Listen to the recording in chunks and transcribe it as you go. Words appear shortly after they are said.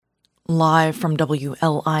Live from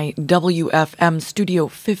WLIWFM Studio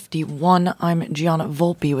 51, I'm Gianna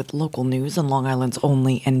Volpe with local news on Long Island's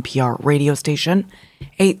only NPR radio station.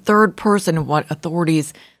 A third person, what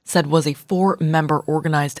authorities said was a 4-member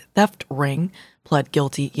organized theft ring, pled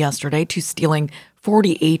guilty yesterday to stealing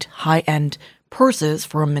 48 high-end purses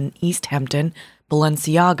from an East Hampton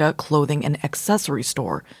Balenciaga clothing and accessory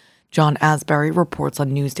store. John Asbury reports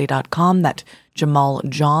on Newsday.com that Jamal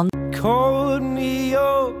John caught me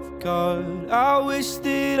off guard. I wish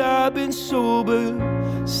that I'd been sober.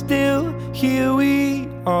 Still, here we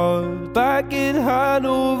are, back in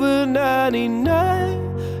Hanover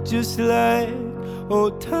 99, just like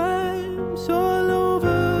old times all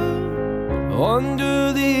over.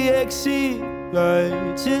 Under the exit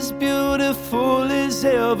lights, as beautiful as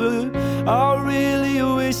ever. I really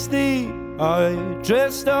wish that I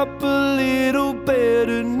dressed up a little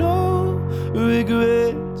better. No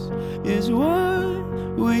regrets is what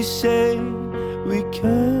we say. We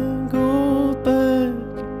can't go back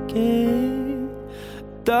again,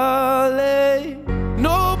 darling.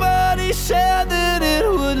 Nobody said that it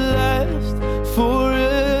would last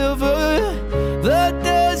forever. That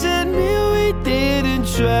doesn't mean we didn't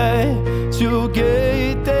try to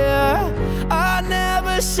get there. I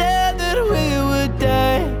never said that we would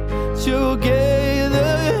die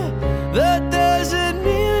together. That doesn't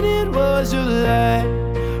mean it was a lie.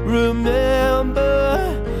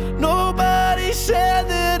 Remember, nobody said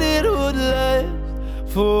that it would last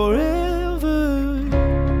forever.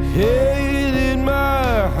 Head in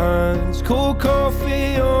my hands, cold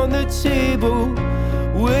coffee on the table.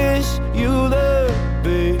 Wish you the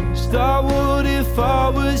best. I would if I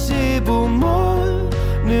was able.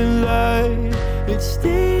 Morning light, it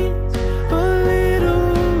stings a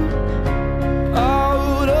little.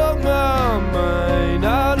 Out of my mind,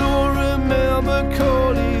 I don't remember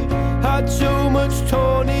calling. Had too much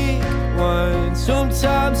tonic wine.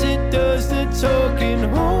 Sometimes it does the talking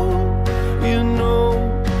home. You know,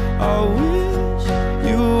 I wish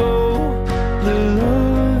you all the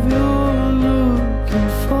love you're looking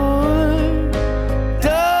for.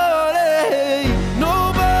 Darling,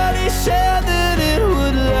 nobody said that it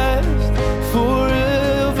would last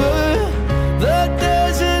forever. That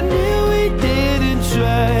doesn't mean we didn't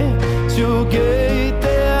try to get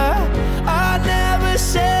there. I never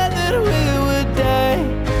said that we would die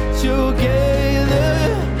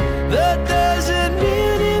together. That doesn't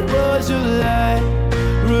mean it was a lie.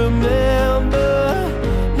 Remember,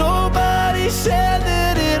 nobody said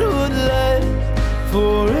that it would last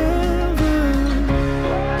forever.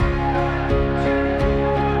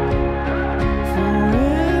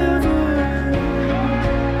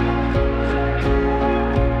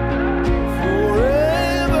 Forever.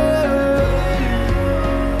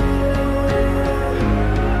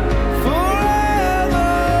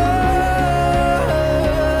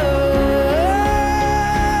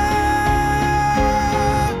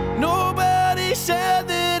 Nobody said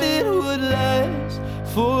that it would last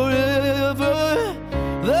forever.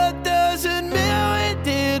 That doesn't mean we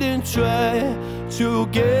didn't try to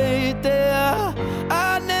get there.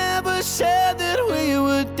 I never said that we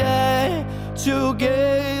would die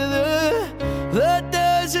together. That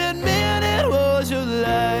doesn't mean it was a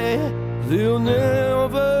lie. They'll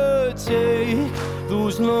never take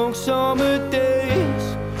those long summer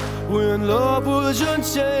days when love was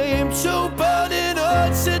untamed, so burning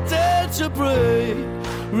hearts are dead to break.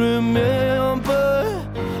 Remember,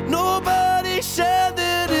 nobody said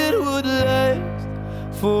that it would last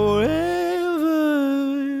forever.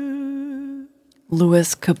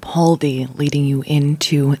 Louis Capaldi leading you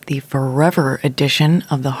into the Forever edition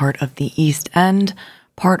of the Heart of the East End,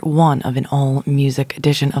 part 1 of an all-music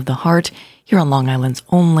edition of The Heart, here on Long Island's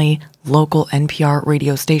only local NPR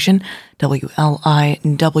radio station,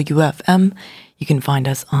 WLIWFM. You can find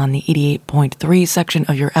us on the 88.3 section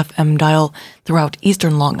of your FM dial throughout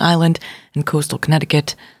eastern Long Island and coastal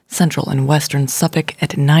Connecticut, central and western Suffolk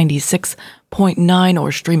at 96.9,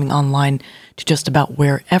 or streaming online to just about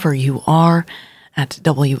wherever you are at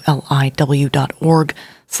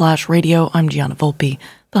WLIW.org/radio. I'm Gianna Volpe,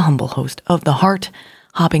 the humble host of The Heart,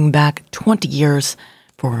 hopping back 20 years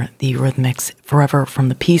for the Rhythmics' Forever from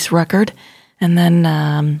the Peace record, and then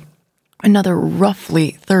another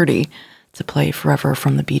roughly 30 to play Forever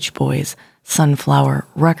from the Beach Boys' Sunflower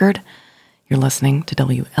record. You're listening to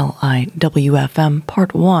WLIWFM,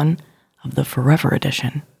 part 1 of the Forever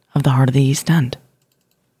edition of the Heart of the East End.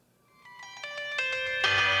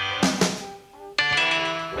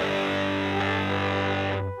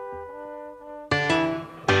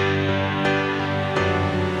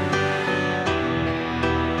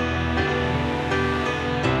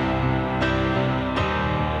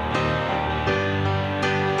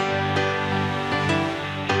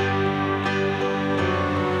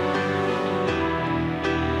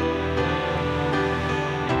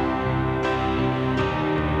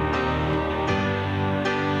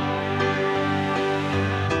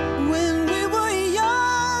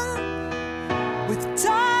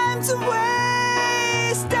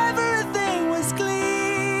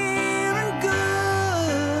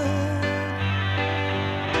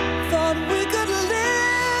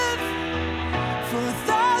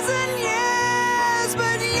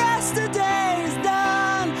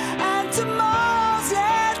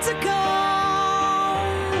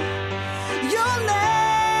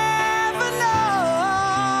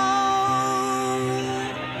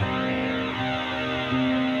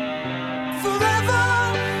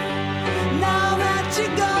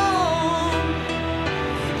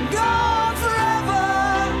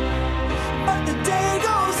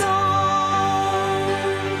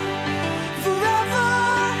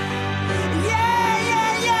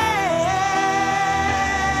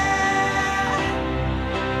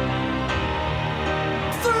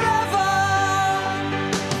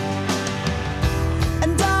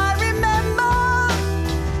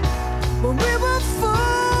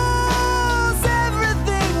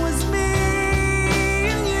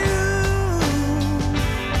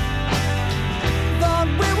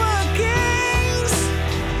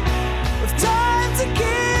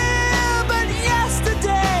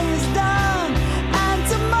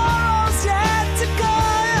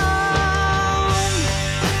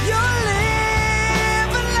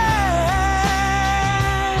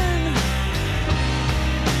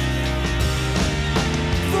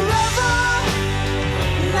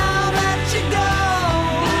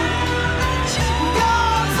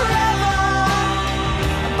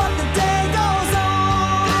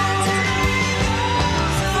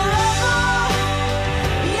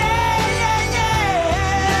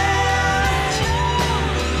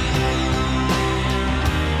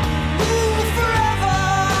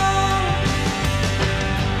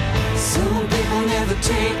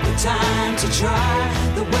 to try.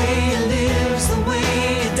 The way he lives, the way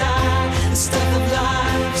he dies, the stuff of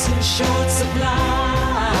life's in short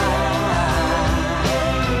supply.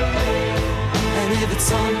 And if it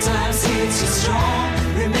sometimes hits you strong,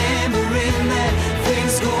 remembering that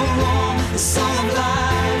things go wrong, the song of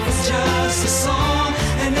life is just a song,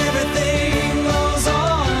 and everything goes on.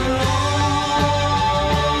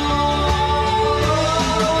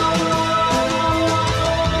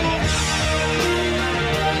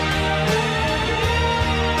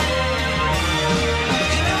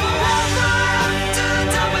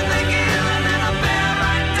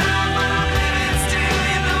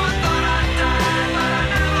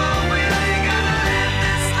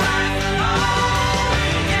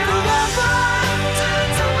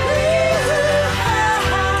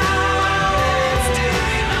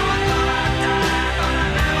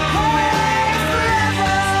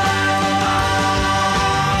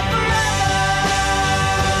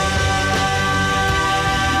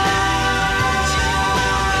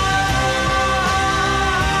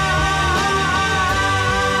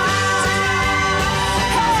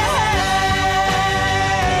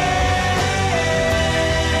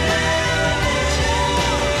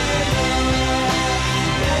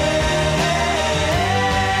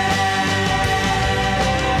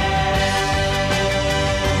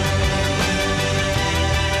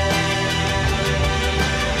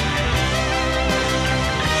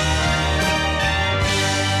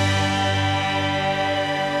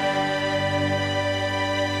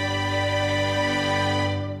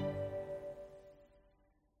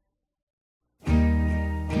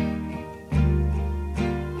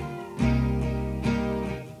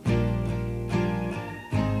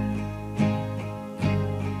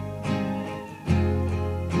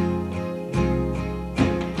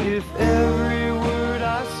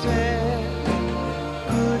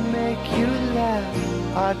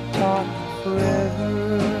 I'd talk forever.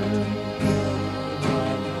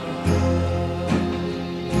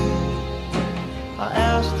 I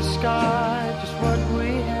asked the sky just what we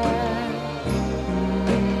had.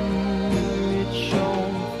 It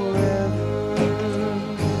shone forever.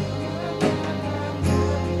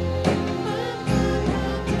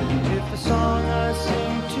 If the song I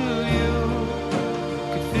sing to you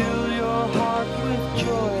could fill your heart with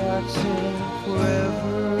joy, I'd sing forever.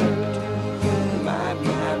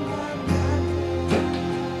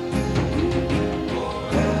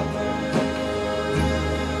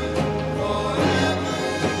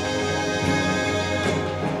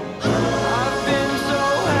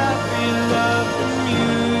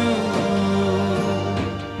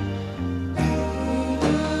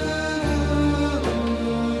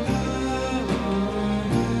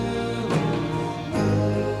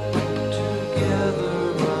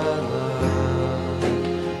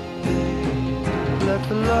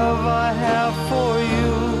 The love I have for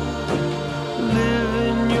you live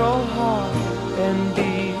in your heart and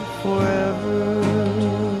be forever.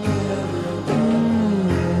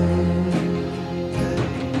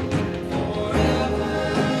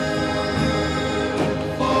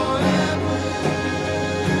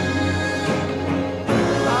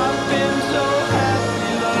 I've been so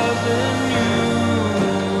happy loving you.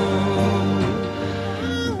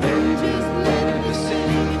 Baby, let me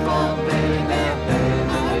sing for baby.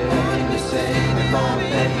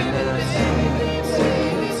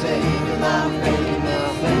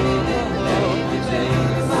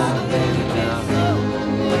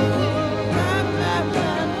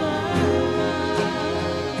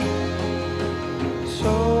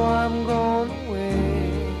 So I'm going away,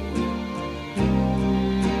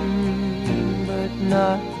 but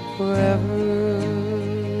not forever.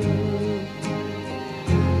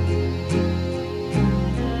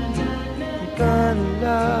 I'm gonna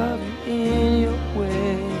love you in your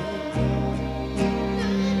way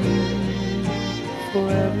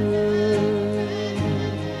forever.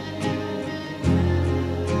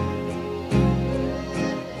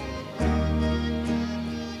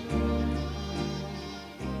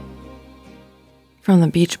 From the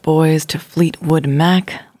Beach Boys to Fleetwood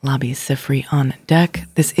Mac, Labi Siffre on deck.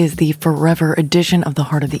 This is the Forever edition of the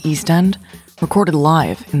Heart of the East End, recorded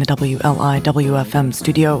live in the WLIW-FM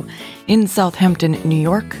studio in Southampton, New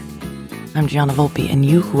York. I'm Gianna Volpe, and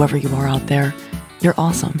you, whoever you are out there, you're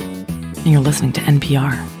awesome, and you're listening to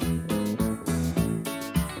NPR.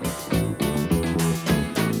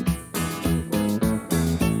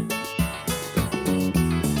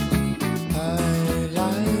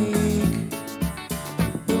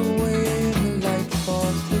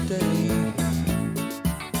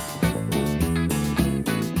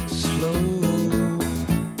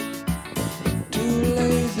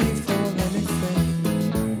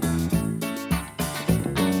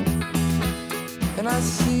 And I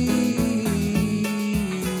see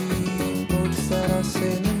boats that are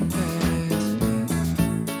sailing past me.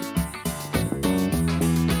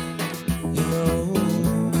 You know,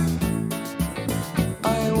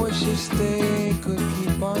 I wish this day could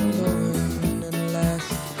keep on going and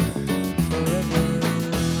last forever.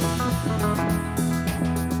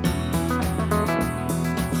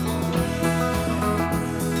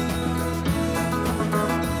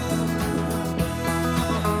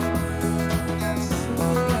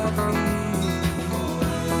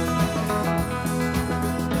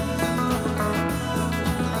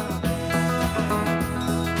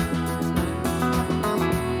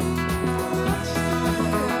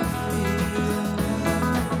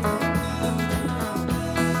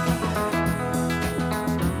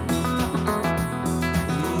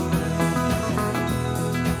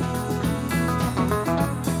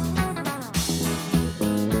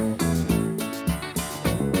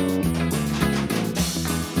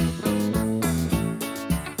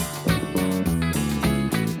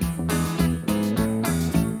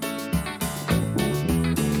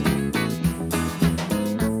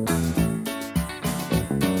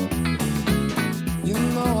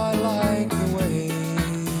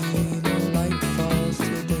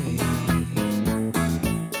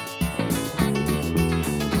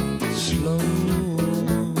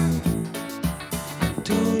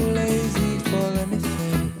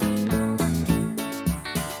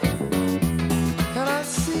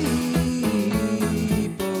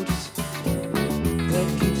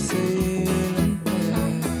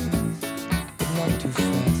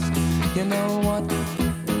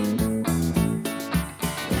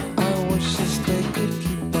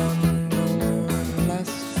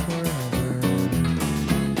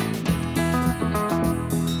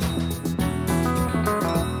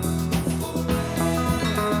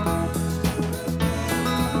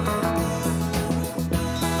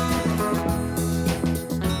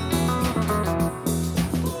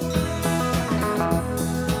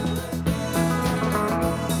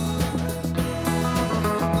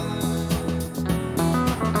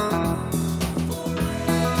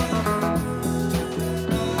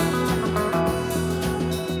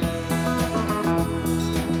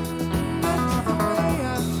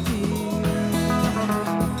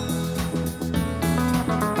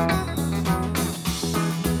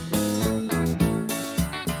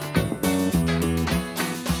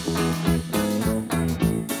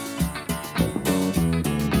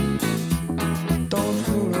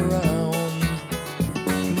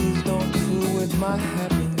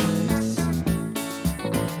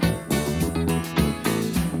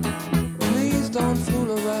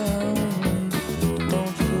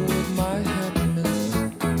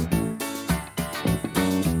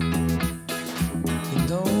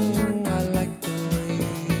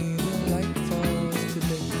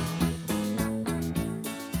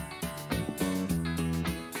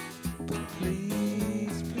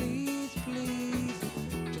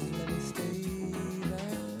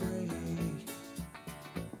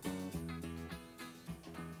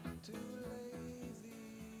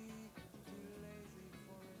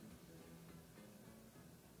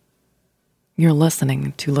 You're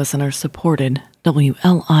listening to listener-supported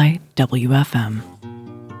WLIWFM.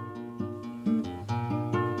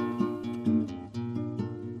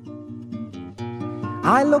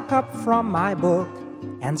 I look up from my book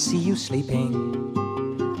and see you sleeping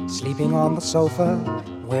on the sofa,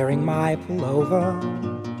 wearing my pullover,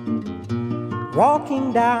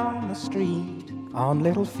 walking down the street on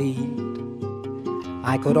little feet.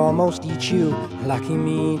 I could almost eat you, lucky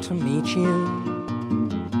me to meet you.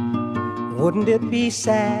 Wouldn't it be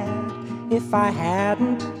sad if I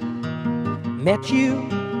hadn't met you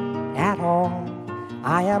at all?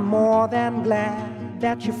 I am more than glad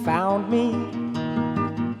that you found me.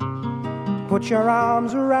 Put your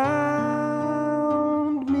arms around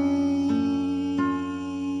me.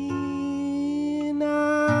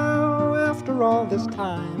 Now, after all this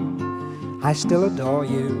time, I still adore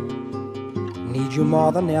you. Need you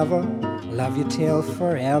more than ever, love you till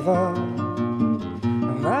forever.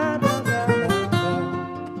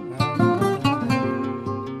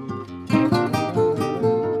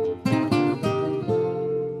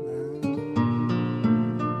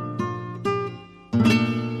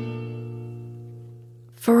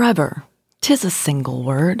 Forever, 'tis a single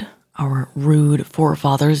word. Our rude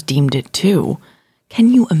forefathers deemed it too.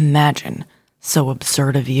 Can you imagine so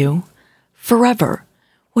absurd a view? Forever,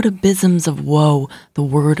 what abysms of woe the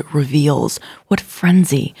word reveals, what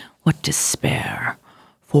frenzy, what despair.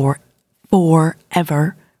 For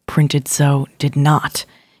forever, printed so, did not.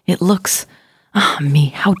 It looks Ah me,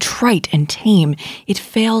 how trite and tame! It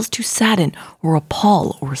fails to sadden or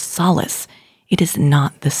appall or solace. It is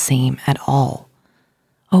not the same at all.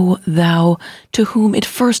 O thou, to whom it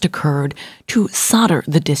first occurred to solder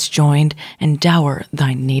the disjoined and dower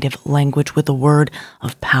thy native language with a word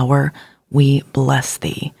of power, we bless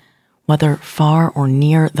thee. Whether far or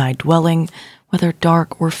near thy dwelling, whether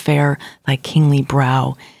dark or fair, thy kingly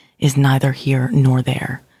brow is neither here nor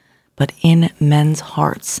there, but in men's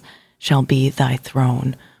hearts shall be thy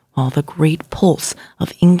throne, while the great pulse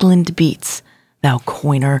of England beats, thou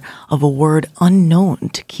coiner of a word unknown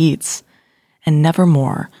to Keats. And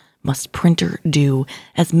nevermore must printer do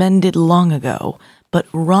as men did long ago, but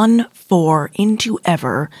run for into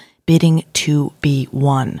ever, bidding to be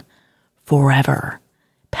one. Forever.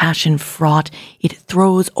 Passion fraught, it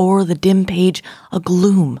throws o'er the dim page a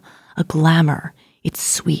gloom, a glamour. It's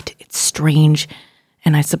sweet, it's strange,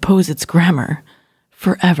 and I suppose it's grammar.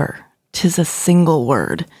 Forever, 'tis a single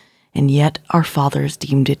word, and yet our fathers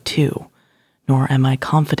deemed it two. Nor am I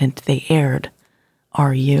confident they erred.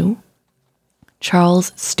 Are you?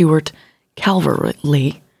 Charles Stewart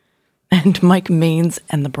Calverley and Mike Maines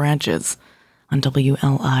and the Branches on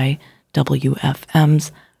WLI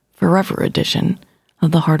WFM's Forever edition of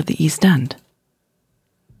the Heart of the East End.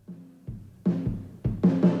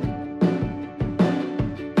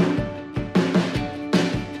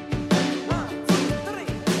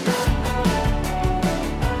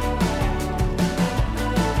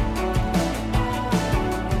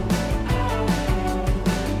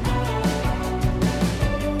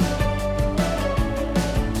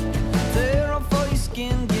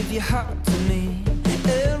 Heart to me,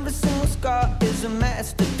 every single scar is a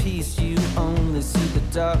masterpiece. You only see the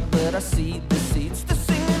dark, but I see the seeds. The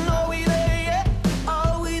singing, are we there yet?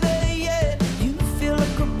 Are we there yet? You feel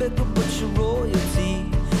like a beggar, but you're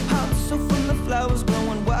royalty. Heart so full of flowers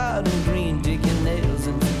growing wild and green. Dig your nails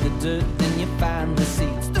into the dirt, then you find the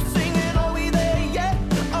seeds. The singing, are we there yet?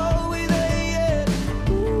 Are we there yet?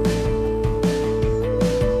 Ooh,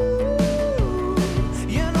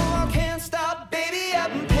 you know I can't stop, baby.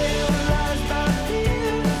 I've been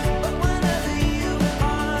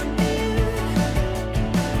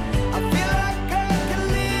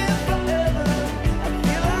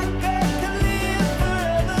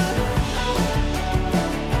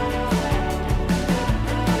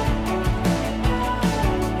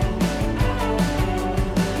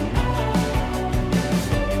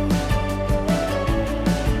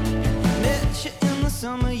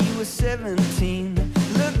summer you were 17.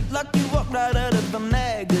 Looked like you walked right out of a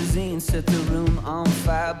magazine. Set the room on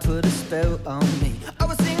fire, put a spell on me. I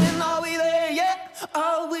was singing, are we there yet?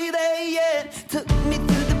 Are we there yet? Took me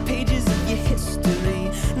through the pages of your history.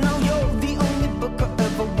 Now you're the only book I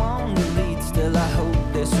ever want to read. Still I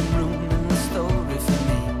hope there's some room in the story for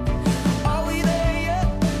me. Are we there yet?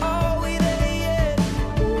 Are we there yet?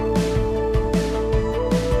 Ooh,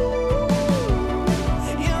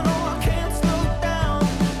 you know I can't slow down.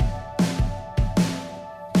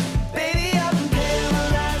 Baby, I've been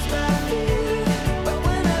paralyzed by fear, but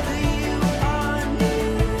whenever you are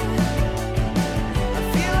near, I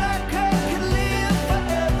feel like I could live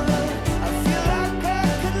forever. I feel like I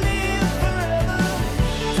could live forever.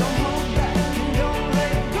 Don't hold back and don't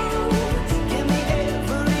let go. Give me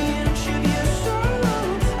every inch of your soul.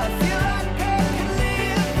 I feel like I could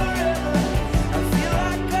live forever. I feel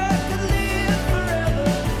like I could live forever.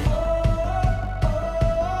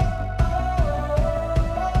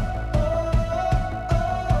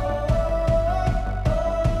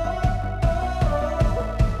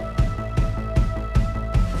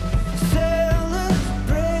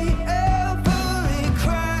 Celebrate every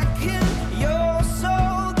crack in your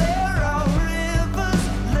soul. There are rivers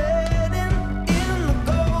letting in the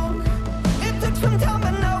gold. It took some time,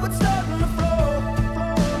 but now it's starting to flow.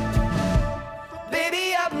 Baby,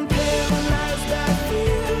 I've been paralyzed by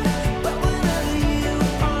fear, but whenever you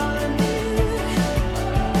are near,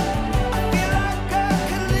 I feel like I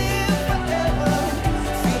could live forever.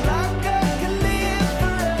 Feel like I could live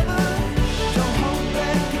forever. Don't hold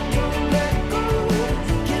back and don't let go.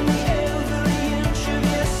 Give me every inch of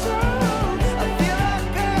your soul. I feel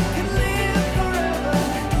like I could live forever.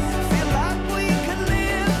 Feel like we could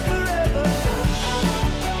live forever.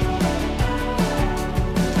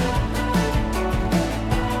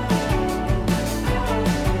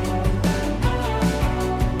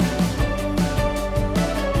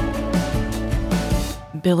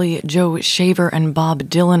 Billy Joe Shaver and Bob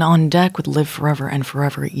Dylan on deck with Live Forever and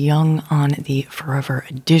Forever Young on the Forever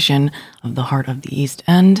edition of the Heart of the East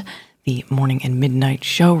End, the morning and midnight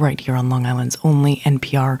show right here on Long Island's only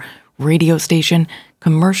NPR radio station,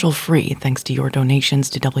 commercial free thanks to your donations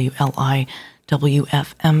to WLI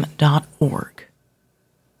wfm.org.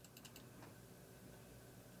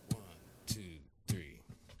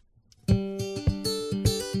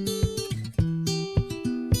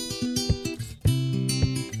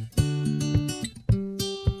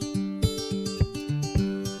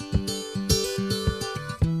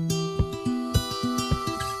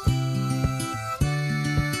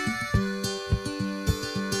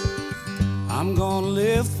 I'm gonna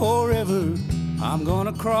live forever. I'm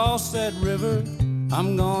gonna cross that river.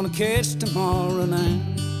 I'm gonna catch tomorrow night.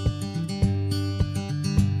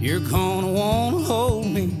 You're gonna wanna hold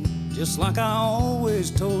me just like I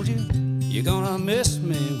always told you. You're gonna miss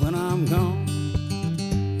me when I'm gone.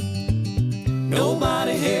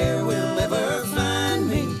 Nobody here will ever find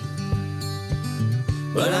me,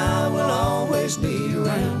 but I will always be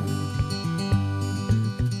around.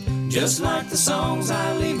 Just like the songs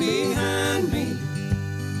I leave behind me,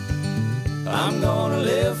 I'm gonna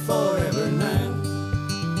live forever now.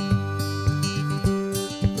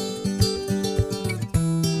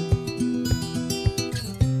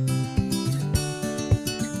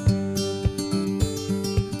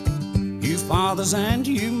 You fathers and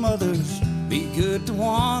you mothers, be good to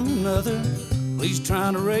one another. Please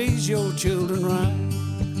try to raise your children right.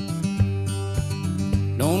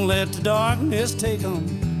 Don't let the darkness take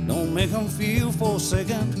them. Don't make them feel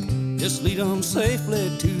forsaken. Just lead them safely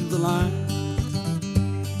to the light.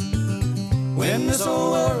 When this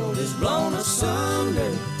old world is blown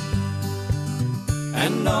asunder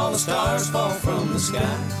and all the stars fall from the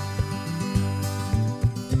sky,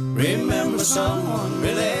 remember someone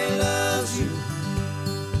really loves you.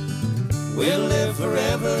 We'll live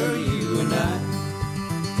forever, you and I.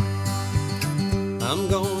 I'm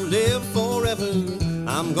gonna live forever.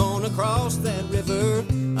 I'm gonna cross that river.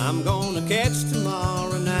 I'm gonna catch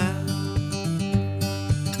tomorrow night.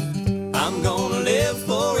 I'm gonna live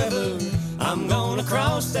forever. I'm gonna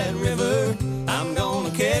cross that river. I'm gonna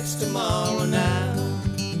catch tomorrow night.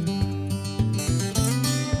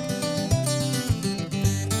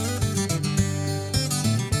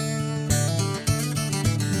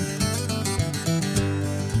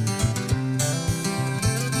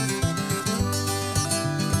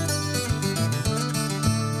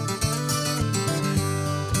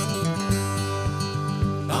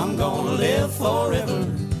 I'm gonna live forever.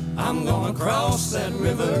 I'm gonna cross that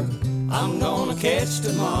river. I'm gonna catch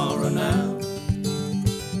tomorrow now.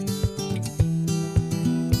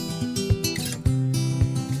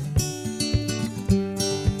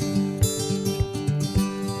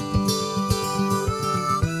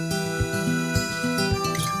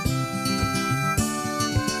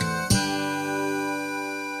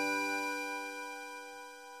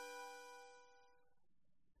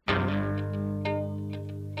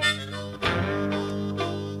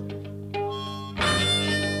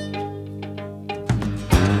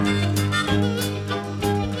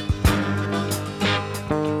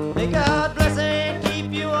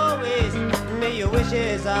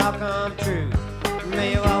 All come true.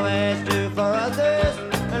 May you always do for others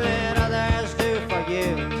and let others do for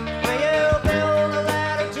you. May you build a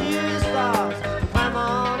ladder to the stars and climb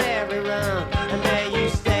on every rung, and may you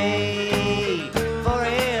stay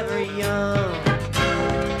forever young.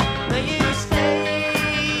 May you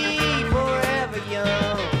stay forever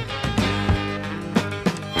young.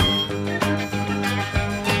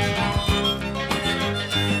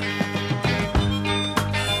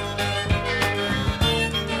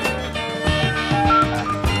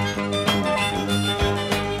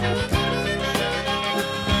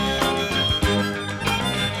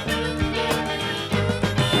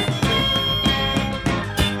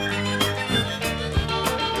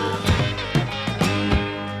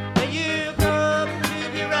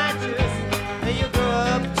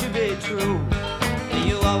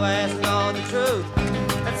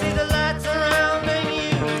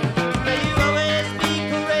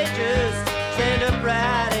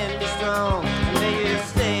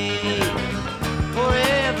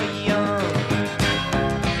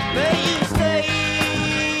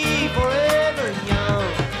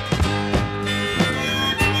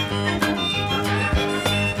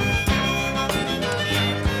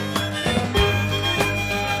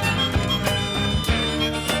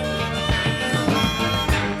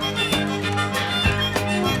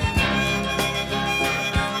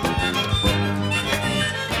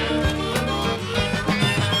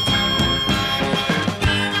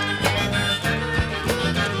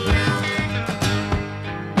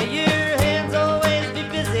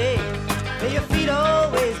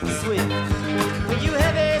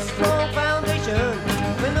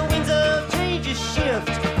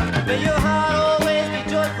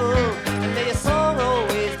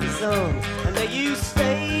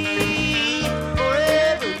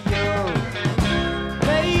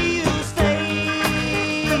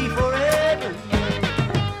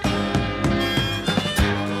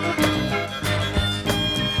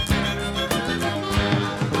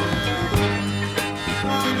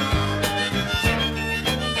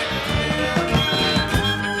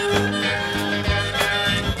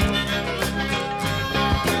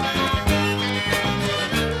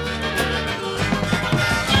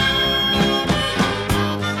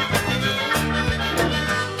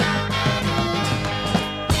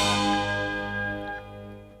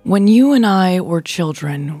 When you and I were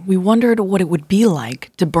children, we wondered what it would be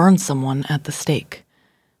like to burn someone at the stake.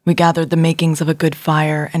 We gathered the makings of a good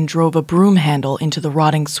fire and drove a broom handle into the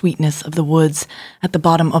rotting sweetness of the woods at the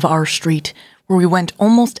bottom of our street, where we went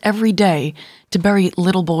almost every day to bury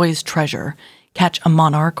little boys' treasure, catch a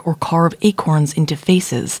monarch, or carve acorns into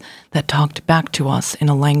faces that talked back to us in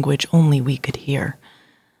a language only we could hear.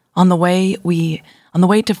 On the way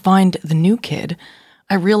to find the new kid,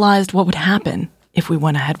 I realized what would happen if we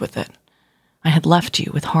went ahead with it. I had left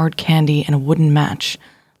you with hard candy and a wooden match,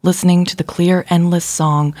 listening to the clear, endless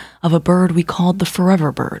song of a bird we called the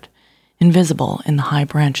forever bird, invisible in the high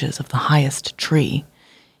branches of the highest tree.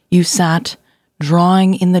 You sat,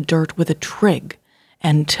 drawing in the dirt with a trig,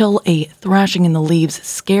 until a thrashing in the leaves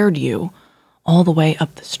scared you all the way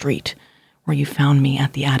up the street, where you found me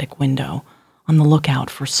at the attic window, on the lookout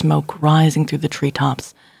for smoke rising through the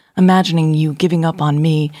treetops, imagining you giving up on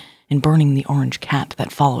me and burning the orange cat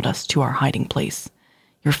that followed us to our hiding place.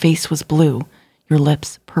 Your face was blue, your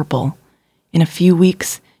lips purple. In a few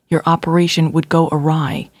weeks, your operation would go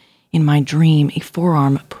awry. In my dream, a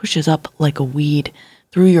forearm pushes up like a weed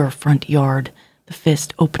through your front yard, the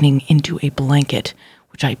fist opening into a blanket,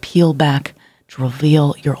 which I peel back to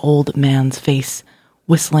reveal your old man's face,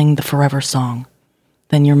 whistling the forever song.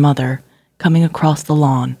 Then your mother, coming across the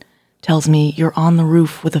lawn, tells me you're on the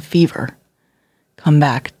roof with a fever. Come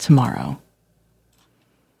back tomorrow.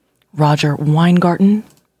 Roger Weingarten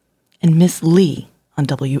and Miss Lee on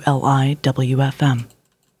WLIWFM.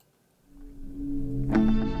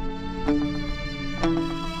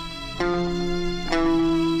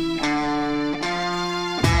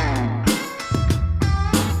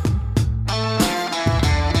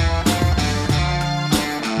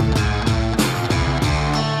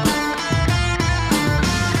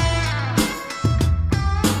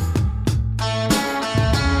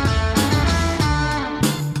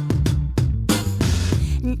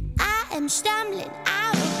 Stumbling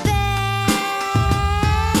out of bed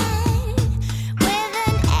with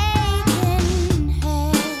an aching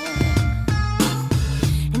head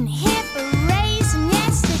and hip erasing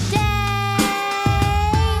yesterday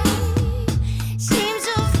seems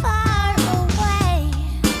so far away.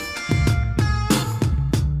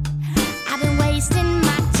 I've been wasting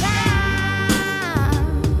my time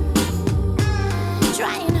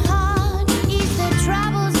trying hard to ease the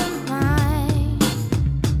troubles of mine.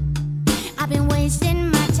 I've been wasting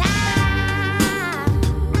my time.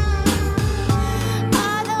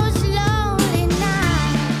 All those lonely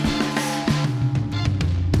nights.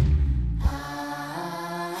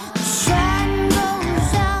 The sun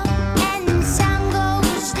goes up and the sun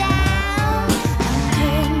goes down. I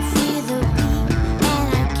can't feel the beat and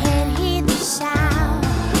I can't hear the sound.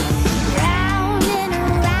 Round and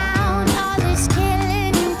around, all this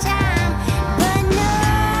killing time. But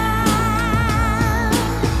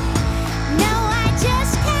no, I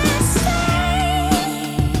just can't stay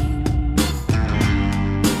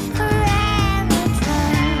forever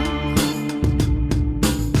drunk.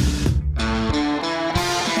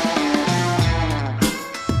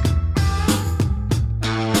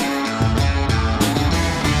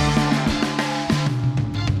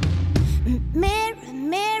 Mirror,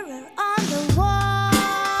 mirror on the wall,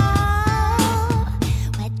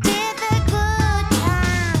 where did the good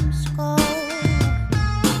times go?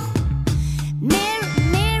 Mirror,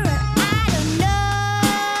 mirror, I don't know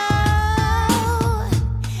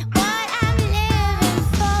what I'm living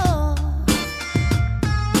for.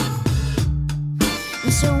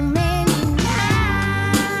 So many nights,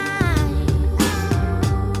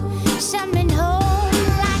 coming home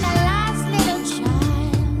like a lost little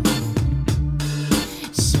child.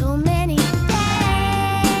 So many days,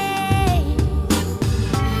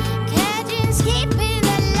 curtains keeping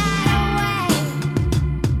the light away.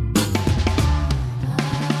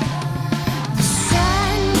 The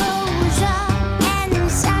sun goes up and the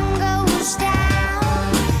sun goes down.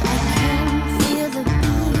 I can feel the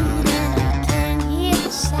beat and I can hear the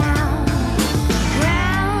sound.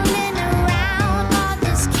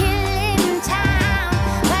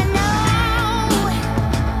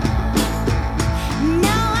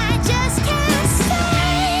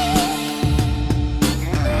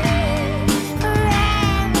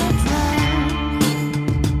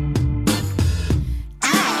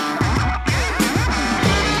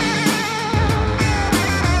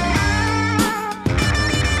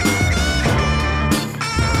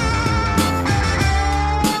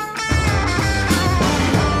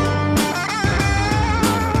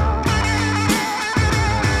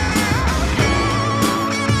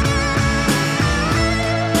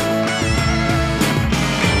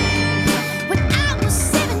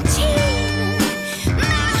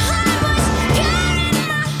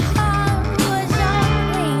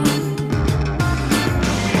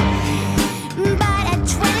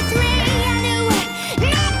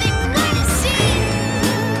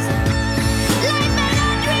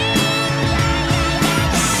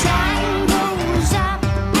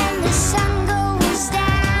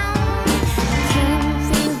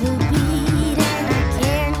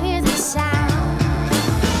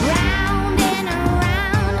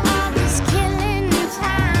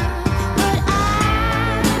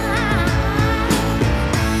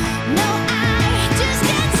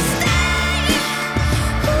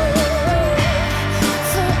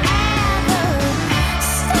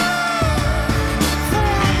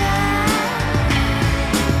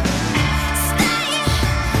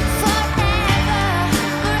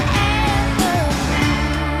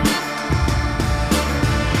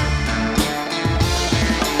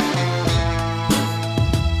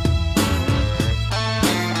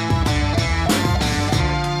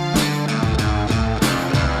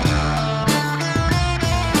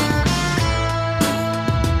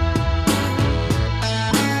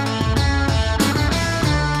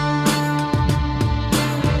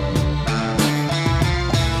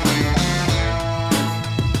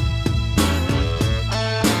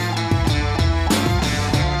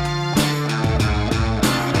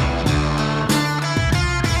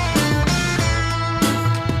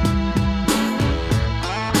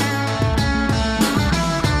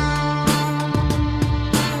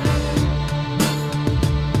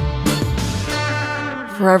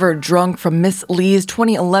 Forever Drunk from Miss Lee's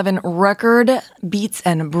 2011 record, Beats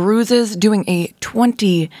and Bruises, doing a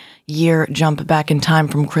 20-year jump back in time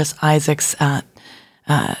from Chris Isaak's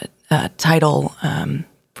title,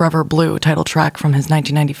 Forever Blue, title track from his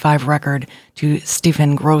 1995 record, to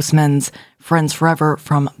Stephen Grossman's Friends Forever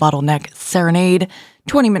from Bottleneck Serenade,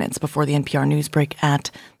 20 minutes before the NPR news break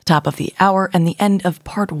at the top of the hour and the end of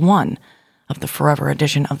part one of the Forever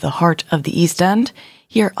edition of the Heart of the East End,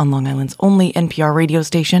 here on Long Island's only NPR radio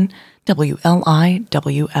station, WLIWFM.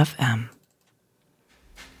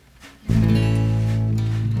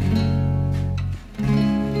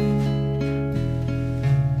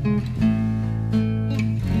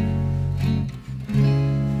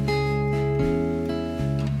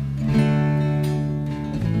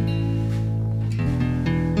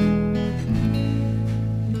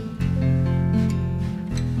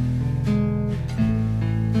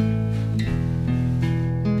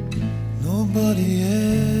 Nobody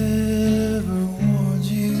ever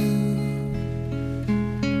warns you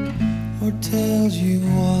or tells you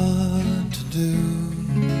what to do.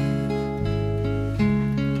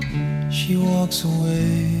 She walks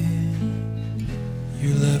away,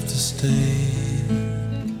 you're left to stay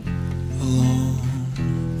alone,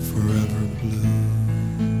 forever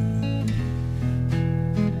blue.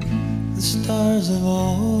 The stars have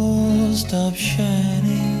all stopped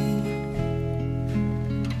shining,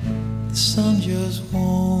 the sun just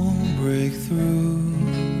won't break through.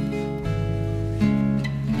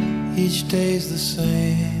 Each day's the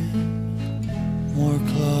same, more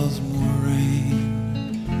clouds, more rain.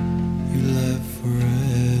 You left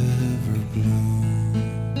forever blue.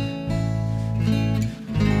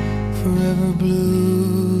 Forever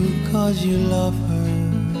blue, 'cause you love her,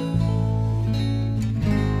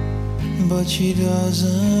 but she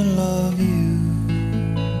doesn't love you.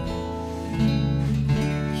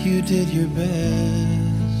 You did your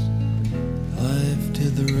best, life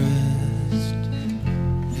did the rest.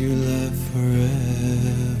 You're left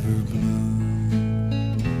forever blue.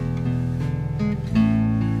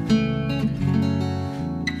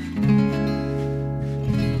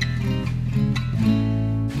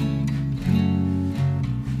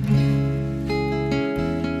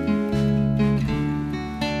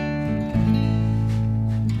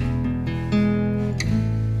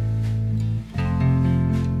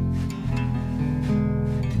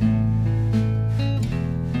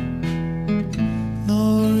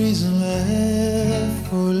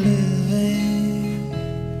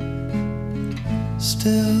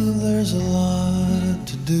 Still there's a lot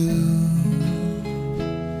to do,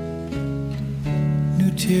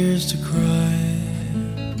 new tears to cry,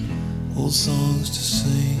 old songs to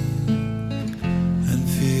sing, and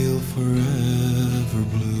feel forever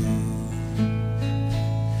blue,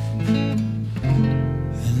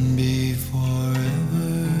 and be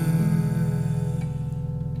forever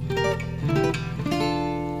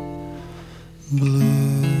blue.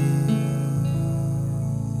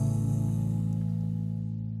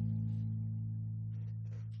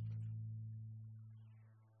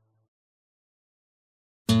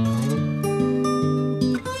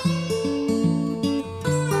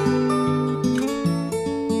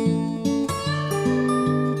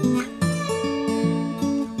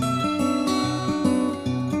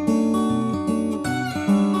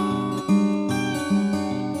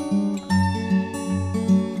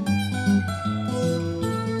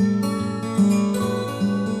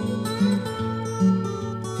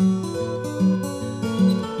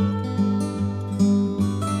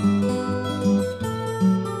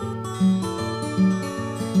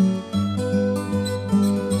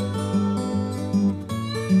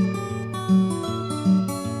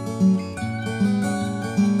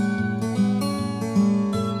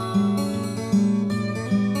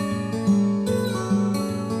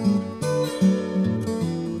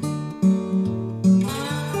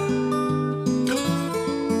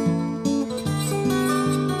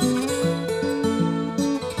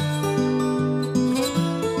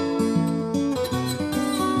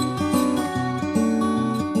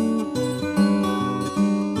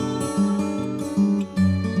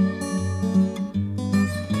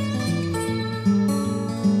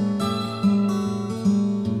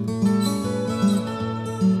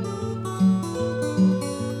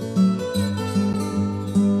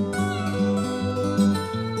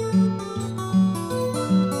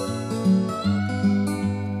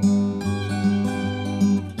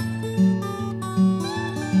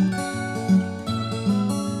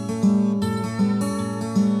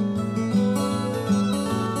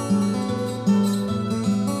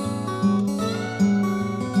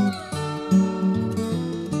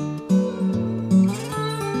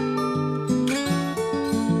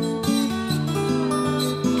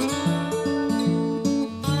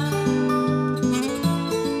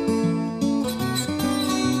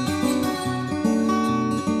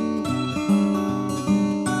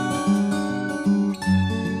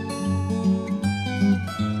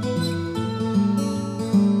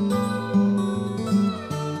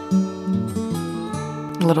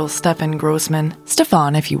 Little Stefan Grossman,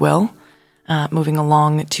 Stefan, if you will. Moving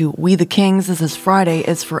along to We the Kings. This is Friday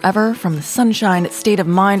is Forever from the Sunshine State of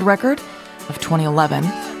Mind record of 2011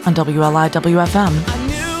 on WLIWFM. I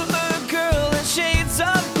knew a girl in shades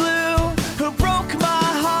of blue who broke my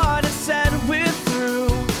heart and said we're through.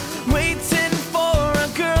 Waiting for a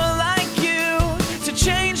girl like you to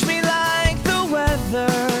change me like the weather.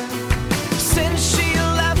 Since she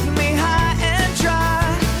left me high and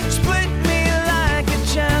dry, split me like a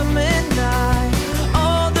Gemini.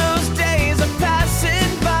 All those days are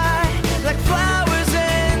passing by like flowers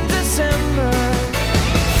in December.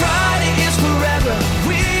 Friday is forever,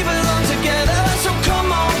 we belong together, so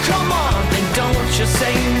come on, and don't just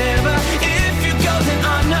say never. If you go, then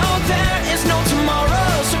I know there is no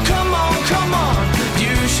tomorrow, so come on,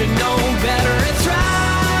 you should know better. It's right,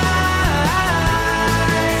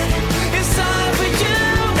 it's time for you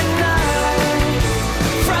and I.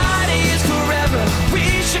 Friday is forever, we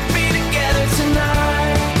should be together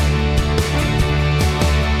tonight.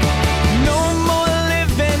 No more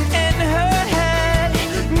living in her head,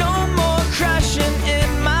 no more crashing in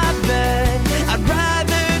my bed. I'd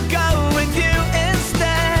rather go with you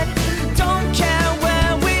instead. Don't care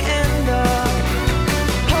where we end up.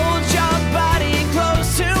 Hold your body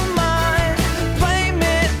close to mine. Blame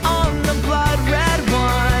it on the blood red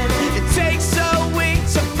wine. It takes a week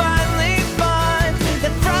to finally find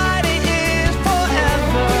that Friday is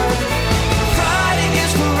forever. Friday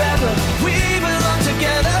is forever, we belong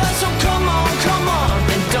together, so come on,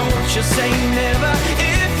 and don't just say never.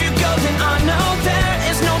 If you go, then I know there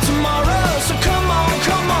is no tomorrow, so come on,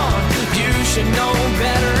 you should know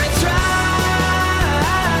better. It's right,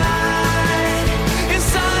 it's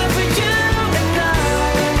time for you and I.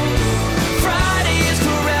 Friday is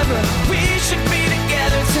forever, we should be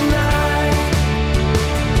together tonight.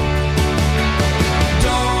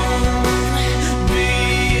 Don't be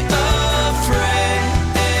afraid,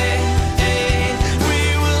 we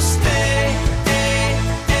will stay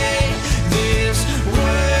this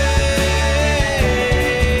way.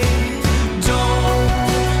 Don't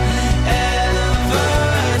ever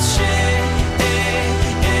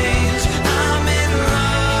change, I'm in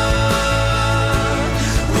love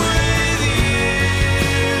with you.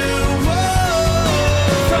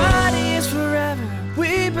 Friday is forever,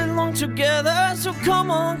 we belong together, so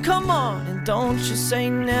come on, and don't just say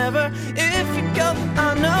never. If you go,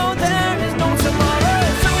 I know there is no tomorrow,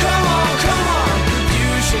 so come on,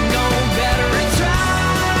 you should know better. It's right,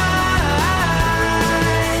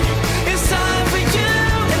 it's time for you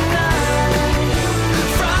and I.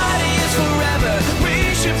 Friday is forever, we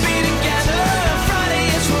should be together. Friday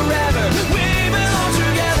is forever, we belong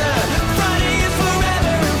together. Friday is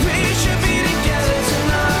forever, we should be together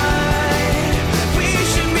tonight. We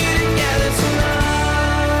should be together tonight.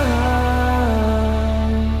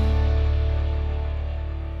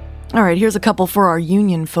 All right, here's a couple for our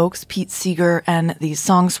Union folks, Pete Seeger and the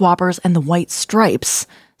Song Swappers and the White Stripes,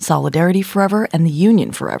 Solidarity Forever and the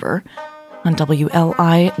Union Forever on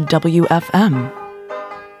WLIWFM,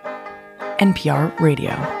 NPR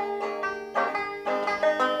Radio.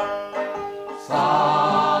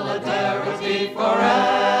 Solidarity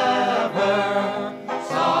forever.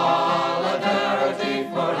 Solidarity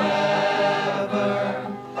forever.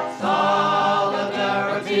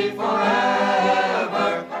 Solidarity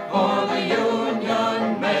forever. For the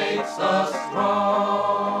union makes us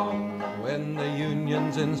strong. When the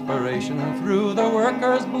union's inspiration through the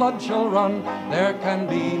workers' blood shall run, there can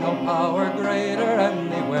be no power greater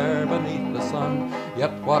anywhere beneath the sun.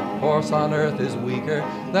 Yet what force on earth is weaker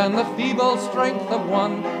than the feeble strength of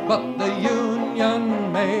one? But the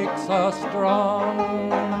union makes us strong.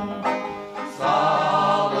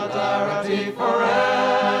 Solidarity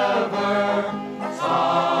forever.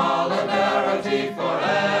 Solidarity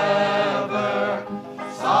forever.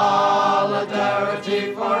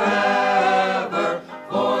 Solidarity forever.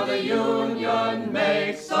 For the union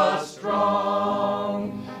makes us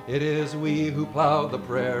strong. It is we who plowed the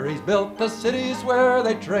prairies, built the cities where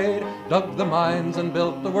they trade, dug the mines and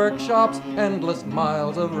built the workshops, endless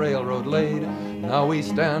miles of railroad laid. Now we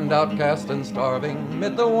stand outcast and starving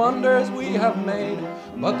mid the wonders we have made,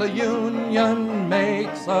 but the union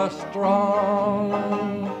makes us strong.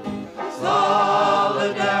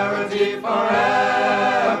 Solidarity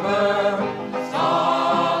forever.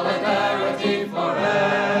 Solidarity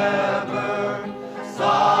forever.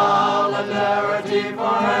 Solidarity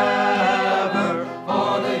forever.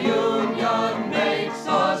 For the union makes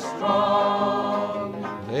us strong.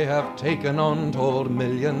 They have taken untold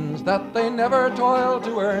millions that they never toiled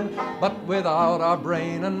to earn. But without our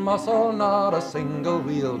brain and muscle, not a single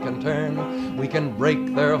wheel can turn. We can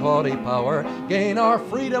break their haughty power, gain our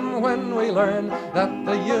freedom when we learn that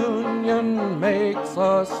the union makes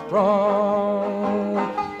us strong.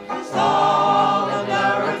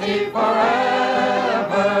 Solidarity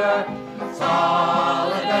forever,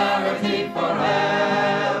 solidarity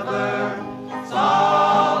forever,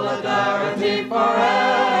 solidarity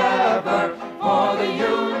forever, for the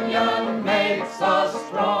union makes us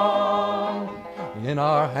strong. In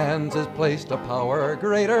our hands is placed a power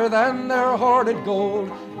greater than their hoarded gold,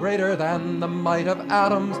 greater than the might of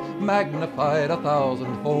atoms, magnified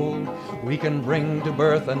 1,000-fold. We can bring to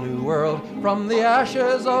birth a new world from the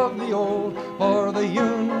ashes of the old, for the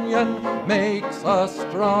union makes us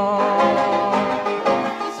strong.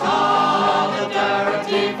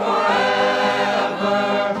 Solidarity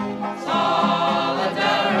forever,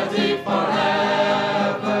 solidarity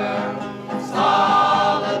forever,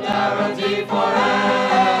 solidarity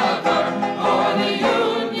forever, for the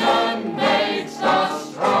union makes us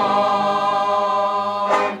strong.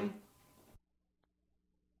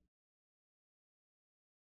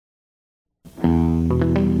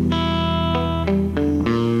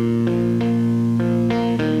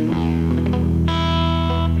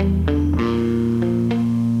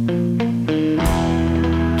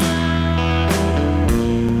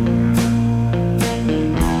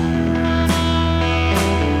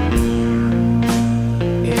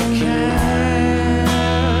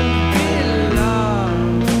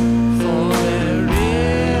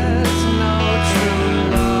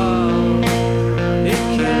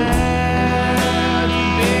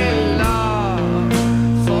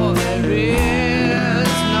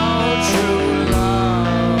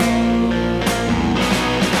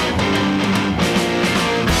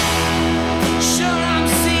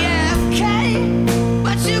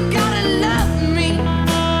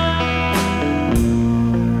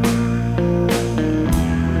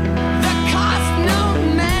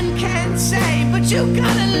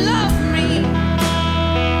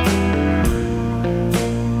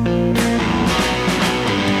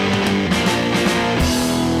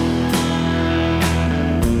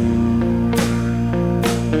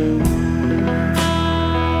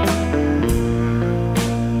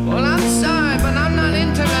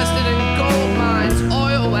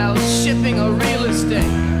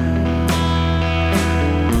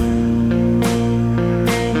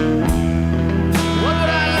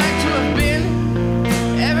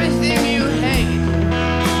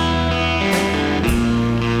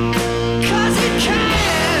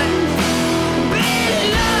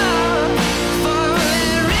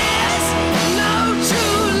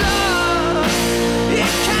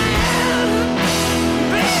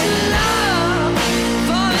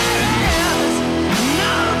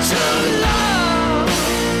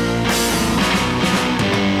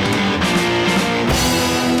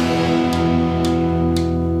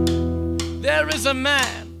 A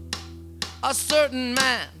man, a certain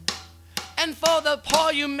man, and for the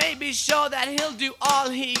poor you may be sure that he'll do all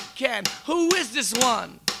he can. Who is this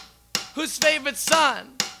one whose favorite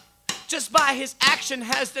son just by his action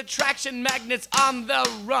has the traction magnets on the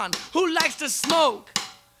run? Who likes to smoke,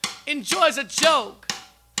 enjoys a joke,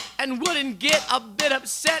 and wouldn't get a bit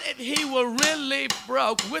upset if he were really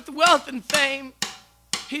broke? With wealth and fame,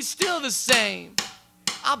 he's still the same.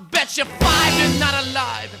 I'll bet you 5 you're not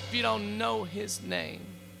alive if you don't know his name.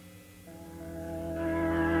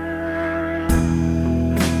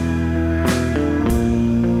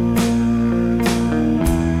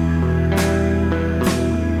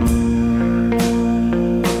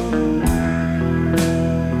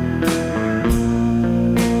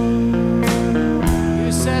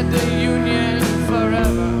 You said the union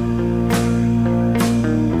forever.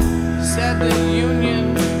 You said the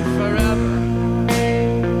union forever.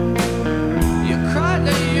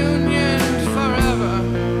 The union forever.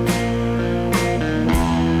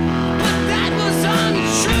 But that was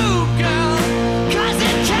untrue, girl, 'cause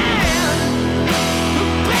it can't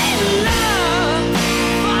be love,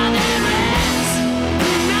 for there is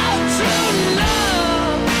no true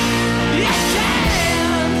love. It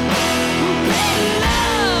can't be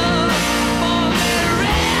love, for there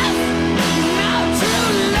is no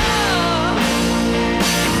true love.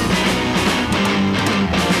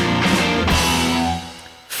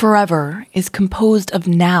 Forever is composed of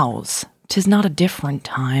nows. 'Tis not a different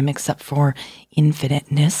time, except for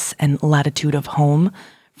infiniteness and latitude of home.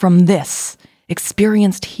 From this,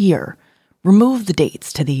 experienced here, remove the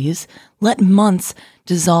dates to these, let months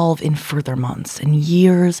dissolve in further months, and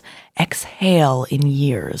years exhale in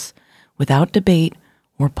years, without debate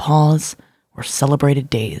or pause, or celebrated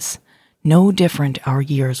days. No different our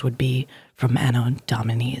years would be from Anno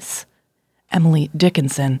Dominis. Emily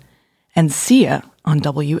Dickinson, and Sia on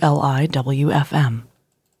WLIWFM.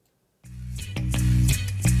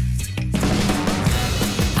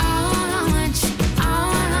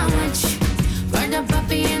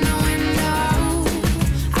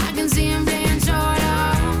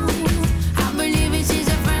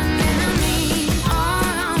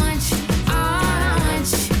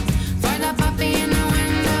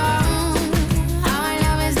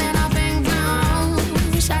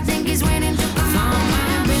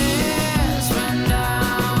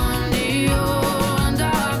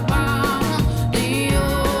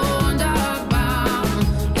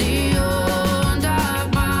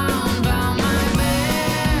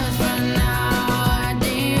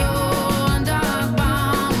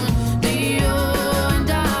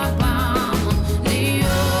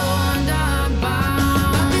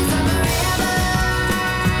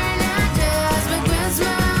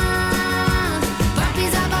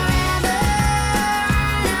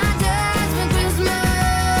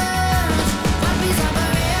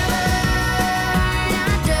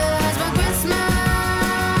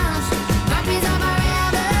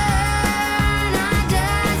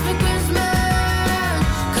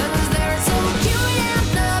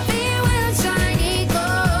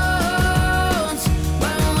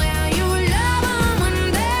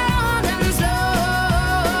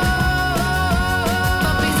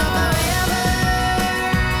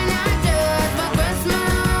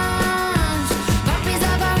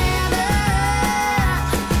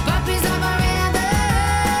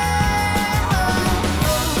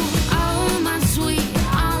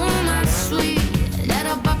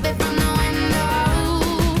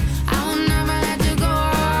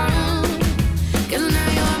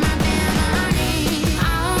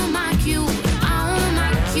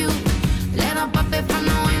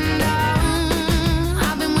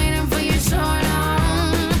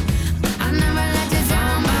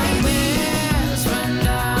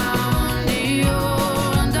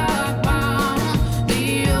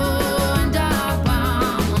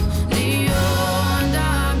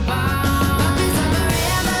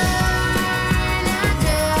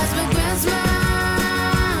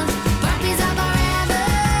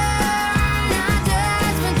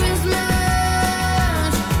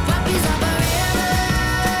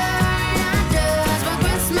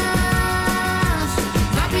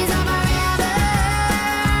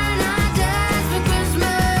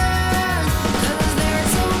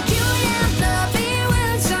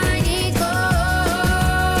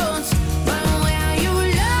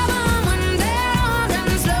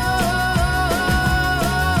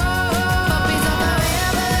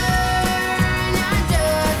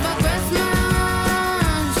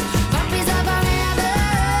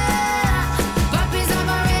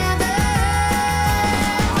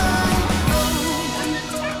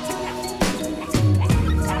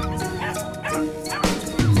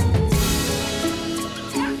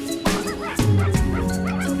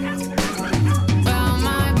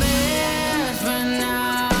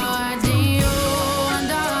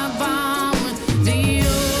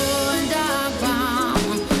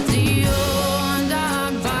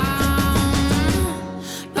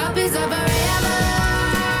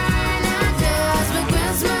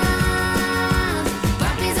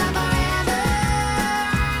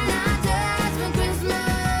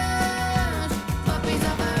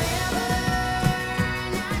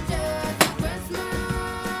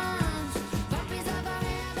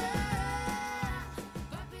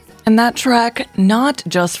 And that track, Not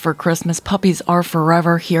Just for Christmas, Puppies Are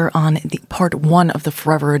Forever, here on the part one of the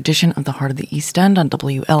Forever edition of the Heart of the East End on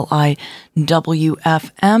WLIWFM.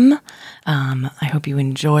 I hope you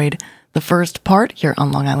enjoyed the first part here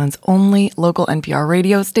on Long Island's only local NPR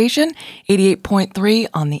radio station, 88.3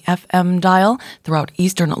 on the FM dial throughout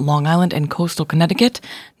eastern Long Island and coastal Connecticut,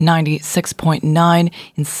 96.9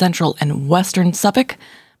 in central and western Suffolk.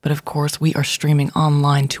 But of course, we are streaming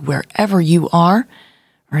online to wherever you are.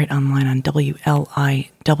 Right online on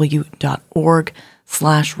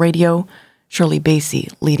WLIW.org/radio. Shirley Bassey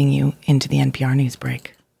leading you into the NPR News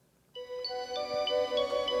Break.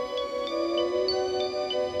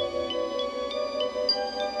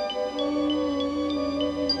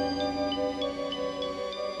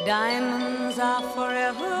 Diamonds are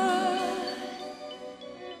forever.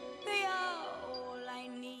 They are all I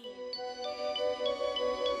need.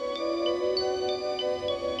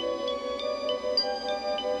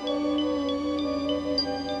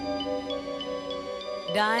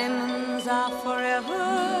 Diamonds are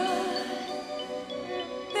forever.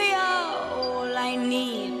 They are all I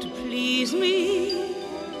need to please me.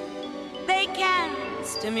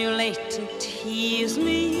 stimulate and tease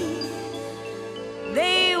me.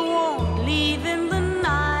 They won't leave in the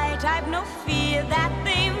night. I've no fear that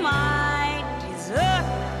they might desert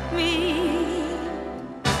me.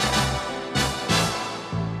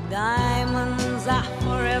 Diamonds are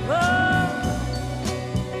forever.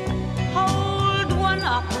 Hold one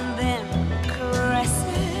up and then caress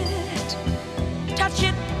it. Touch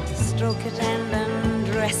it, stroke it and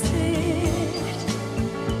undress it.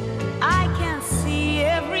 I can see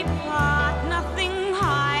every part, nothing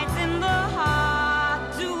hides in the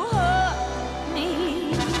heart to hurt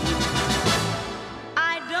me.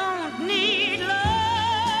 I don't need love.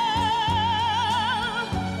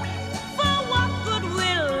 For what good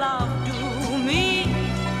will love do me?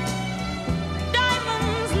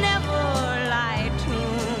 Diamonds never lie to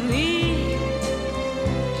me.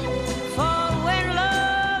 For when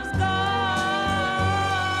love's gone,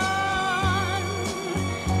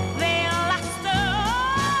 they'll last on.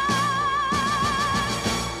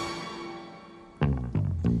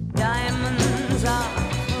 Diamonds are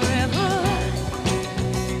forever,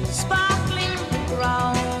 sparkling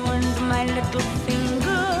round my little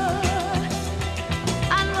finger.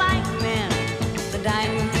 Unlike men, the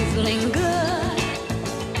diamonds linger.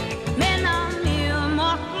 Men are mere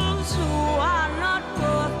mortals who are not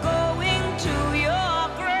worth going to your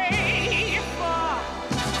grave for.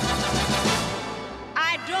 I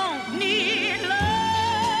don't need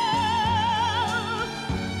love.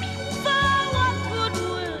 For what good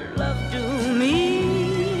will love do me?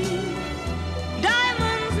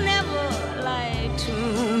 Diamonds never lie to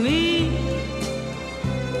me.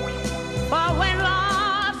 For when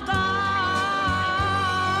love's gone,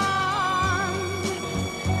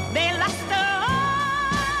 they last on.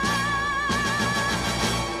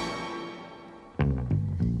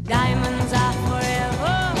 Diamonds are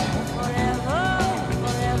forever, forever,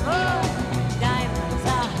 forever. Diamonds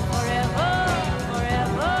are forever,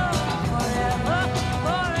 forever, forever,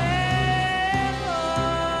 forever.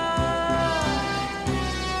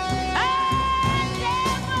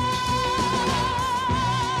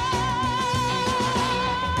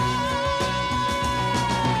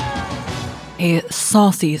 A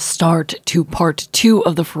saucy start to part 2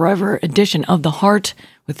 of the Forever edition of The Heart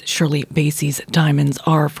with Shirley Bassey's Diamonds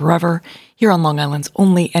Are Forever here on Long Island's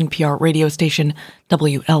only NPR radio station,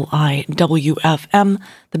 WLIWFM.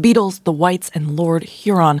 The Beatles, the Whites, and Lord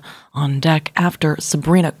Huron on deck after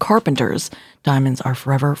Sabrina Carpenter's Diamonds Are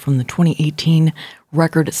Forever from the 2018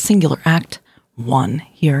 record Singular Act 1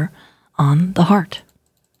 here on The Heart.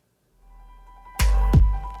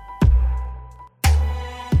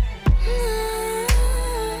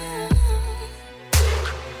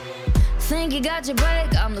 Think you got your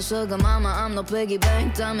break? I'm the sugar mama, I'm the piggy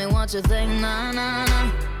bank. Tell me what you think, nah, nah, nah.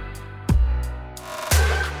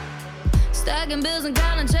 Stacking bills and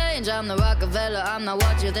counting change. I'm the Rockefeller, I'm not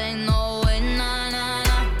what you think, no way, nah, nah,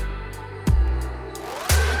 nah.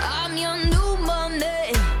 I'm your new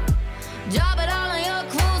Monday. Drop it all on your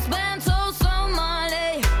crew, spend so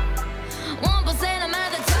money. 1% I'm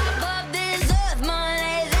at the top of this earth,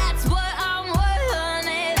 money. That's what I'm worth,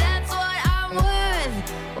 honey. That's what I'm worth.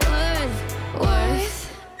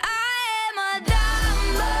 I am a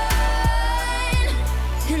diamond,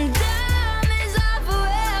 and diamonds are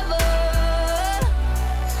forever.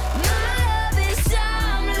 My love is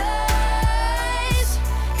timeless,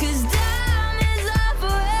 'cause diamonds are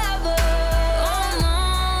forever. Oh no,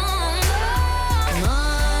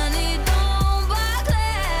 money don't buy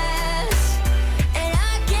class, and I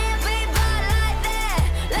can't be bought like that,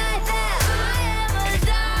 like that. I am a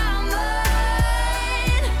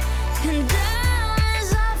diamond, and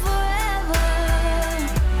diamonds are forever.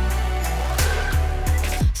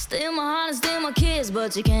 Steal my heart and steal my kids,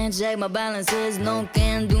 but you can't check my balances. No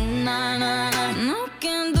can do, nah, nah, nah. No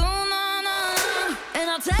can do, nah, nah, nah. And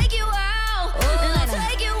I'll take you out, and I'll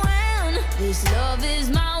take you in. This love is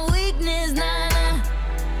my weakness, nah, nah.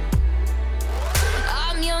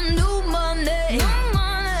 I'm your new Monday.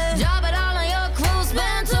 Drop it all on your crew,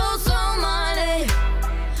 spend so money.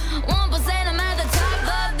 1% I'm at the top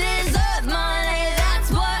of this earth, money. That's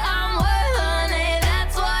what I'm worth, honey.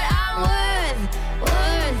 That's what I'm worth.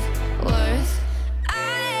 I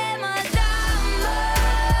am a diamond,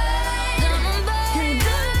 and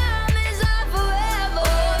diamonds are forever,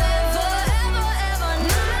 forever, ever.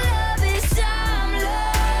 My love is timeless.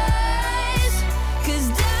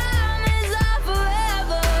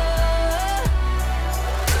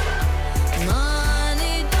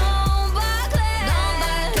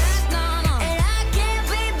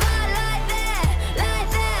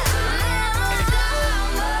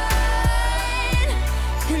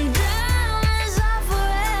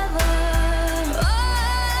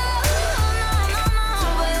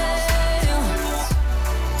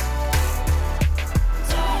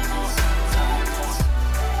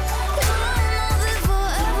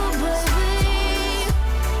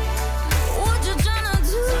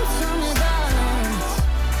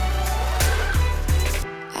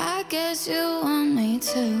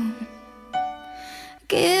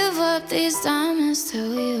 give up these diamonds to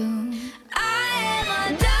you. I am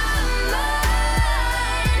a diamond,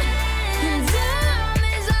 and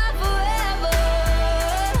diamonds are forever.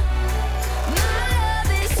 My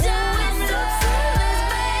love is timeless,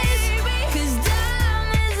 baby, 'cause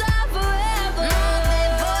diamonds are forever.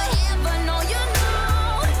 Nothing forever, no, you know.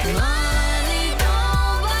 Money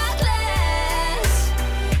don't buy class,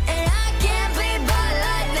 and I can't be bought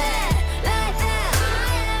like that, like that.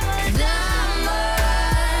 I am a diamond,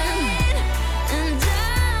 and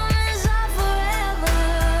diamonds are forever.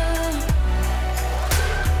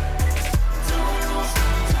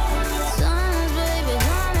 Diamonds, baby,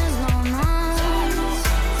 diamonds, no, no.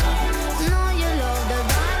 No, you love the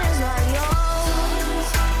diamonds like yours.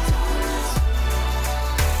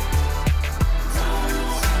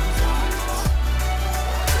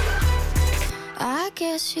 I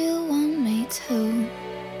guess you want me to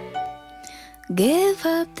give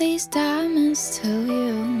up these diamonds to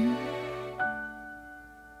you.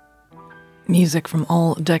 Music from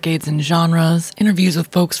all decades and genres, interviews with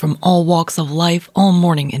folks from all walks of life, all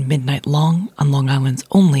morning and midnight long on Long Island's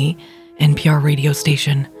only NPR radio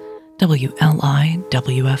station,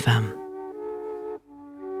 WLIWFM.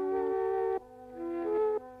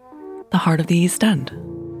 The heart of the East End.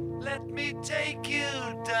 Let me take you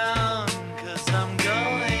down, 'cause I'm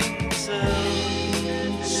going to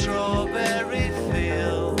Strawberry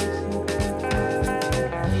Fields.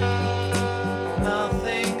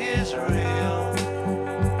 Nothing is real,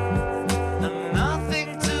 and nothing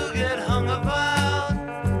to get hung about.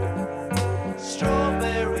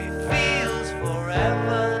 Strawberry Fields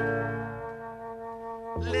forever.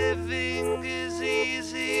 Living is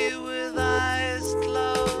easy with eyes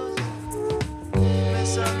closed.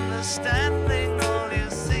 Misunderstanding all you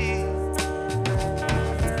see.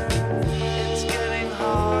 It's getting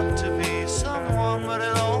hard to be someone, but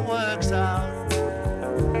it all works out.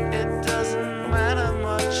 It doesn't matter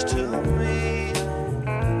much to me.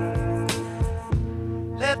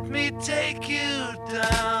 Let me take you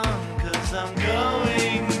down, 'cause I'm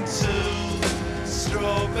going to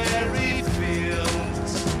Strawberry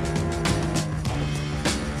Fields.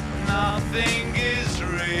 Nothing is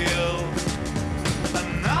real, and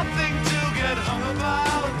nothing to get hung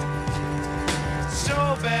about.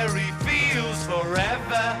 Strawberry Fields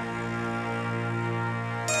forever.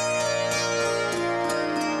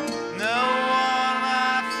 No one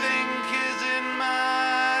I think is in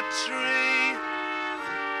my tree.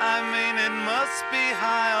 I mean, it must be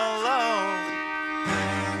high or low.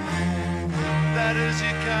 That is,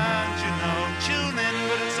 you can't, tune in,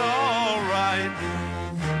 but it's alright.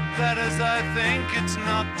 That is, I think it's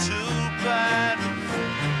not too bad.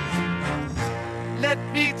 Let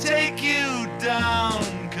me take you down,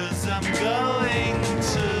 'cause I'm going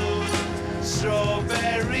to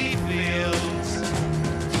Strawberry Fields.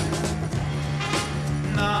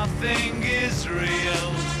 Nothing is real,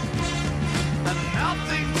 and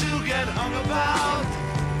nothing to get hung about.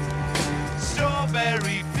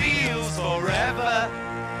 Strawberry Fields forever.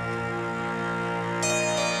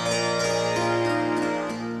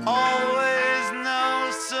 Always know,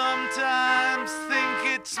 sometimes think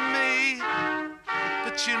it's me,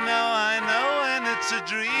 but I know when it's a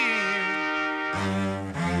dream.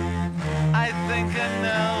 I think I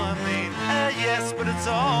know, yes, but it's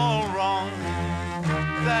all wrong.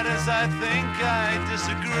 That is, I think I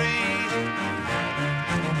disagree.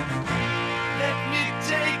 Let me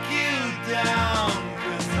take you down,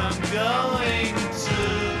 'cause I'm going to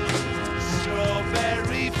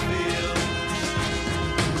Strawberry Fields.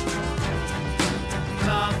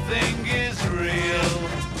 Nothing is real,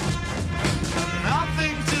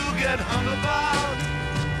 nothing to get hung about.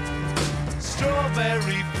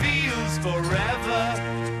 Strawberry Fields forever.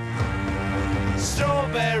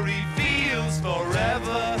 Strawberry Fields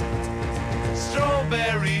forever.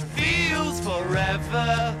 Strawberry Fields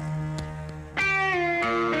forever.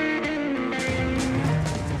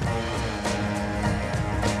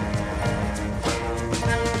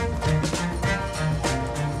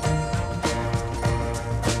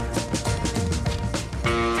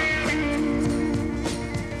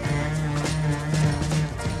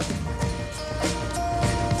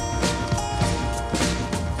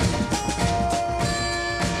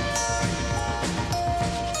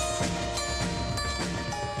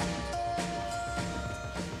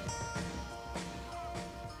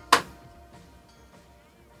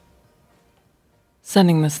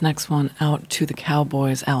 Sending this next one out to the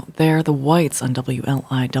cowboys out there, the Whites on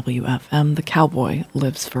WLIWFM. The cowboy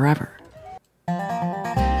lives forever. The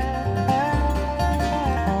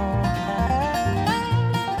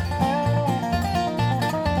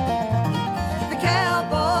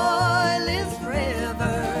cowboy lives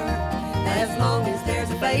forever.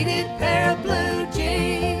 faded pair of blue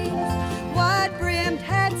jeans, wide-brimmed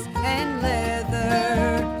hats and leather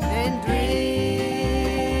and dreams.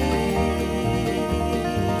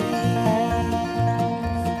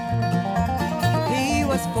 He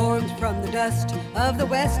was formed from the dust of the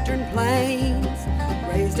western plains,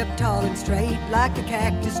 raised up tall and straight like a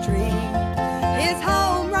cactus tree. His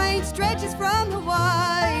home range stretches from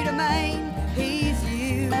Hawaii to Maine. He's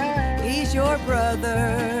you, he's your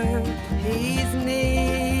brother, he's me.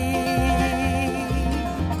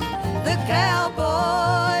 The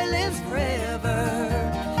cowboy lives forever,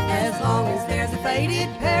 as long as there's a faded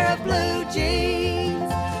pair of blue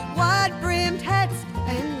jeans, wide-brimmed hats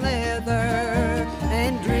and leather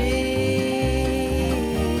and dreams.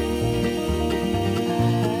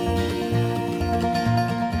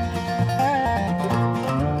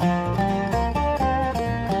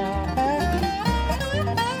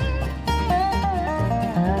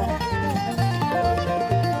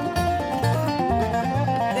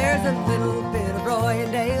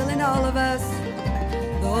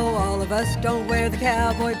 Us don't wear the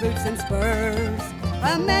cowboy boots and spurs.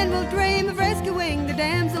 A man will dream of rescuing the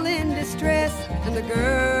damsel in distress, and the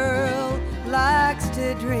girl likes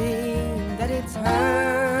to dream that it's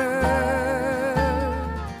her.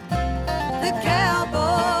 The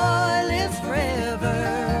cowboy lives forever,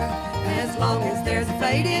 as long as there's a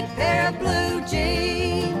faded pair of blue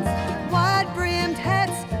jeans, wide-brimmed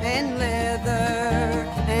hats and leather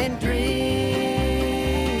and dreams.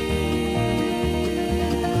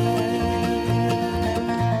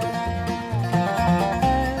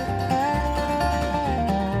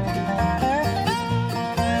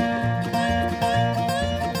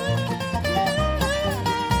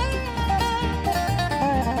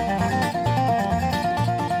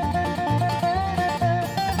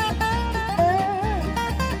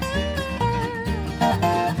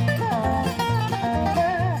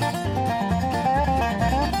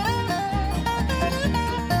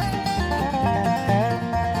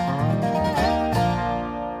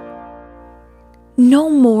 No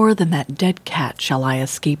more than that dead cat shall I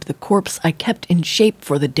escape the corpse I kept in shape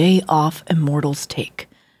for the day off immortals take.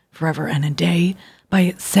 Forever and a Day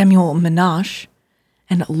by Samuel Minash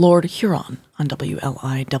and Lord Huron on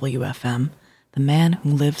WLIWFM, The Man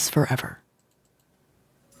Who Lives Forever.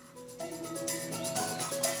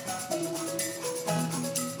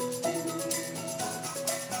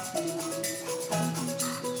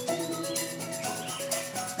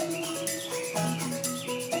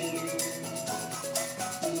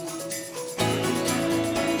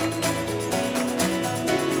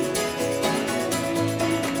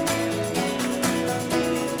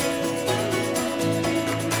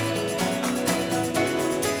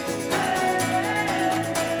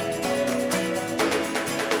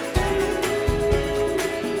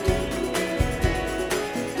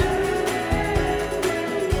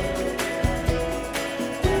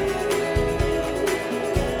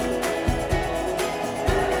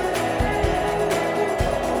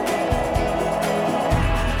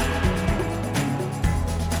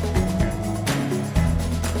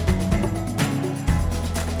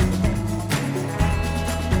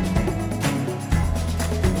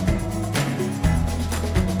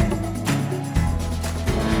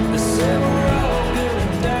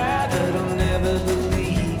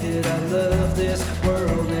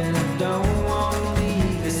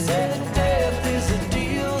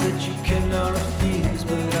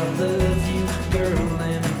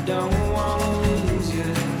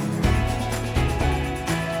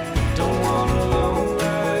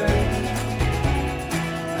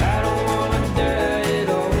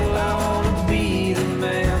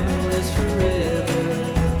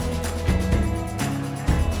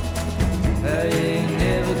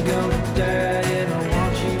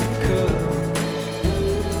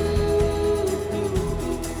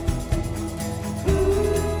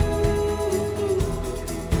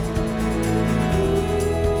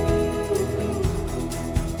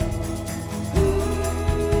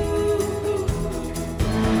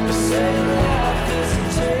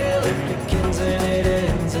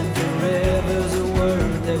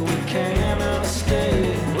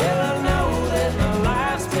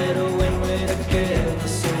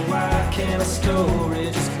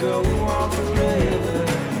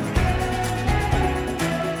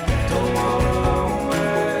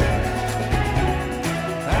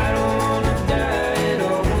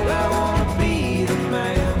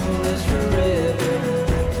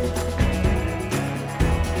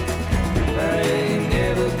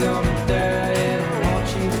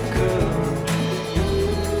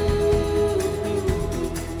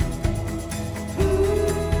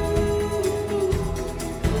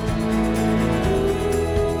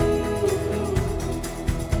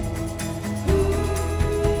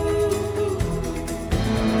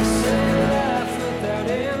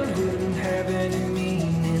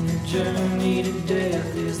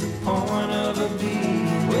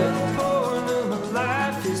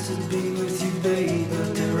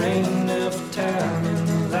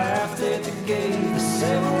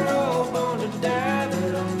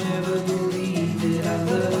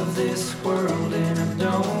 I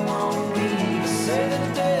don't want to leave. Say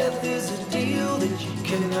that death is a deal that you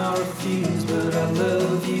cannot refuse, but I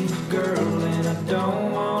love you, girl, and I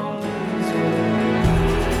don't want to lose you.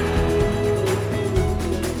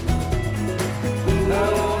 I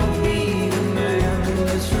want to be the man who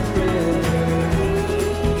lives forever.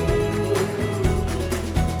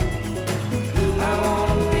 I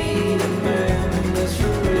want to be the man who lives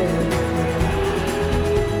forever.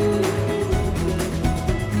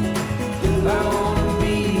 I want to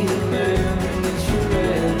be the man who lives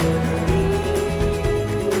forever.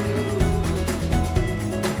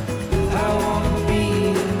 I want to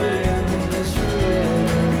be the man who lives forever.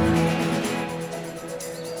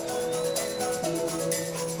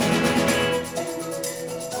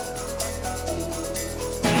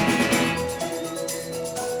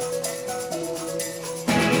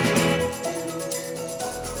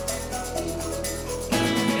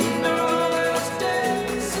 And all those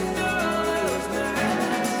days and all those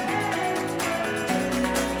nights.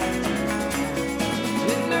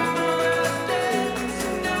 And all those days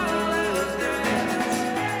and all those nights.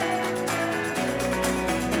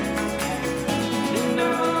 And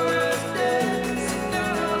all those days and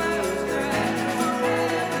all those nights.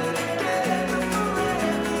 Forever together,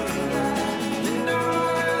 forever tonight. And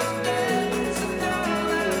all those days and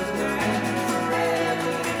all those nights.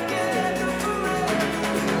 Forever together, forever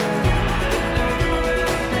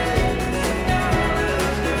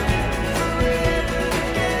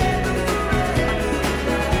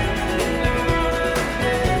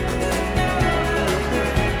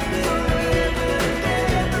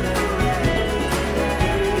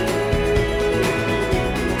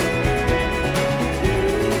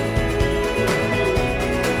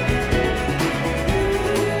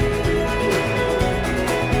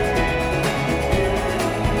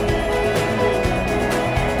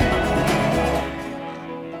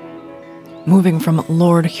Moving from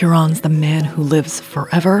Lord Huron's The Man Who Lives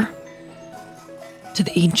Forever to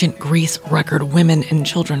the ancient Greece record Women and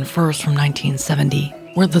Children First from 1970,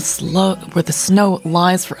 where the snow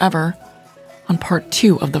lies forever, on part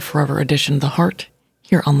 2 of the Forever edition of The Heart,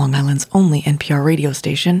 here on Long Island's only NPR radio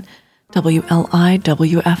station,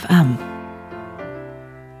 WLIWFM.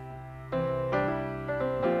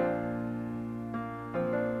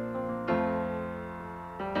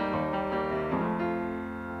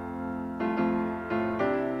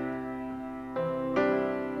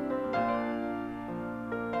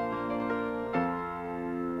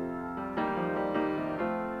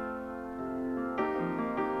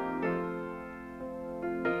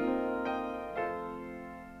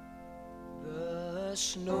 The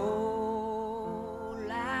snow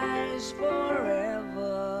lies forever,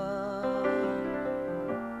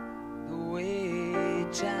 the way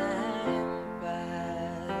time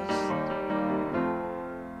passed,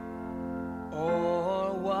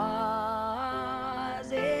 or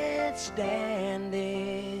was it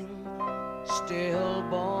standing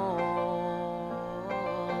stillborn?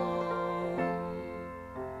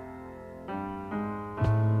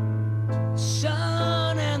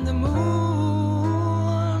 Sun and the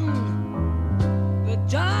moon, the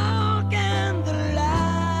dark and the light.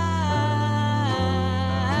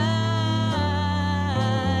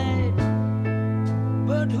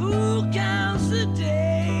 But who counts the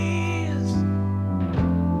days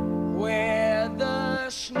where the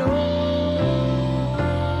snow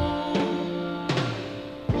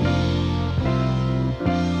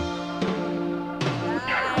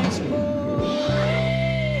lies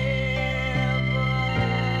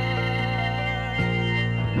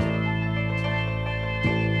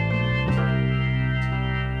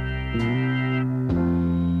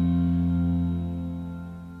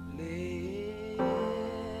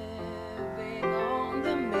living on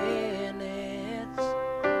the minutes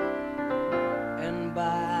and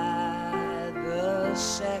by the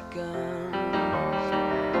seconds,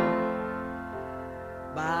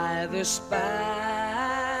 by the spiky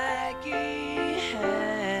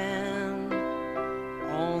hand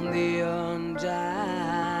on the undying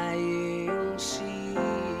sea.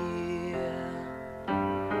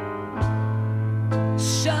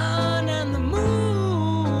 Sun and the moon,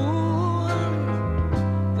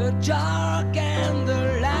 the dark and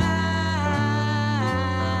the light.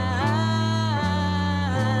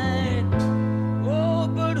 Oh,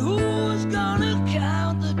 but who's gonna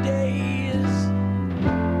count the days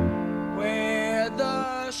where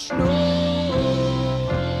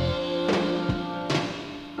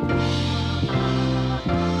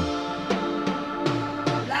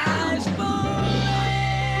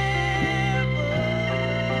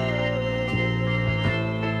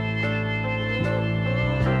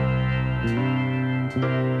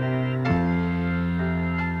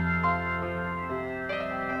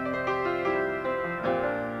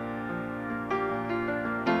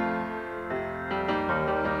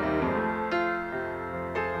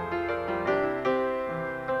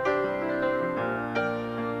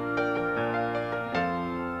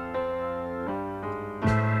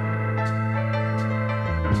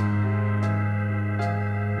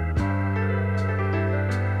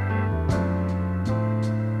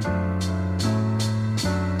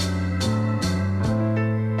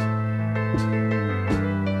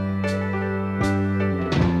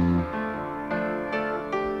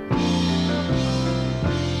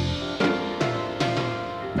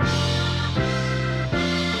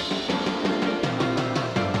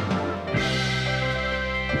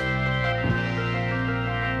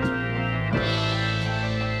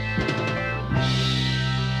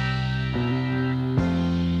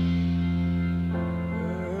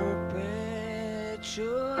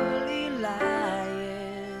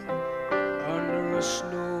a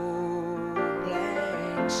snow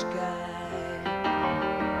blank sky.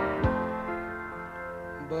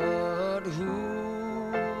 But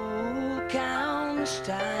who counts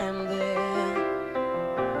time there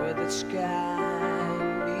where the sky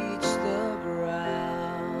meets the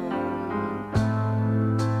ground?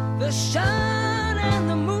 The sun and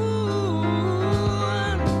the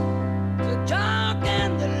moon, the dark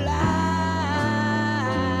and the light.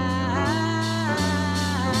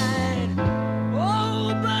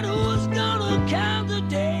 Oh, but who's gonna count the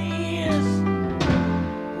days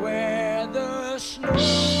where the snow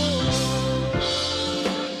lies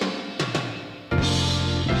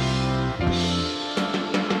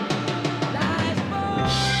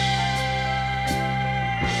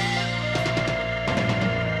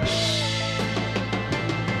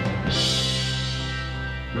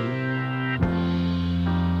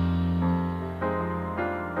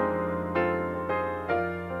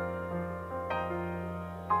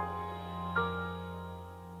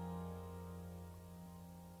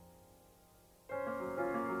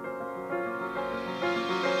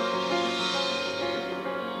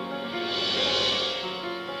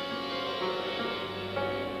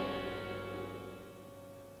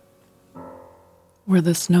Where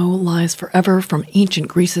the Snow Lies Forever from Ancient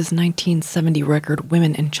Greece's 1970 record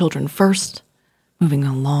Women and Children First. Moving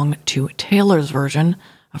along to Taylor's version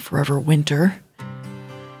of Forever Winter.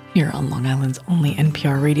 Here on Long Island's only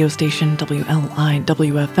NPR radio station,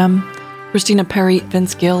 WLIWFM. Christina Perry,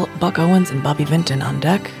 Vince Gill, Buck Owens, and Bobby Vinton on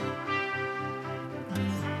deck.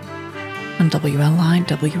 On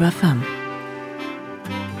WLIWFM.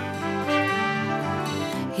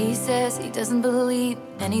 He says he doesn't believe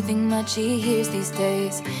anything much he hears these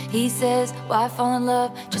days. He says, why fall in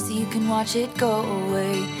love just so you can watch it go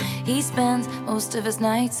away? He spends most of his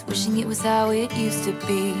nights wishing it was how it used to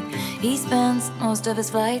be. He spends most of his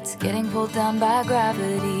flights getting pulled down by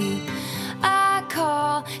gravity. I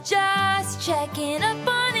call just checking up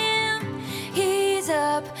on him. He's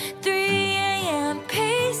up 3 a.m.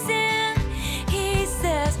 pacing. He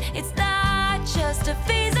says it's not just a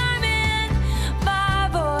phase I'm in. My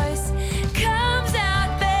voice comes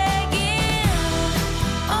out begging.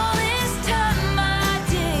 All this time I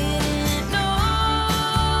didn't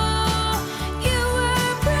know you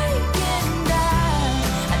were breaking down.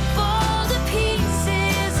 I'd fall to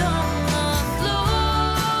pieces on the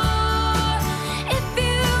floor if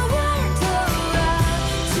you weren't around.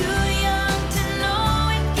 Too young to know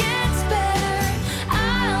it gets better.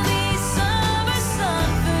 I'll be summer sun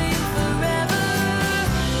for you forever.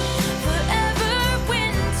 Forever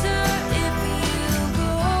winter if you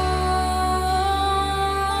go.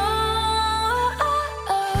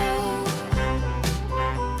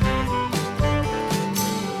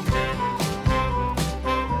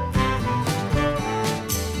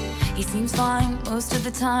 He seems fine most of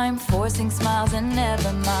the time, forcing smiles and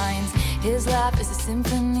never minds. His laugh is a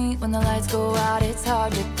symphony. When the lights go out, it's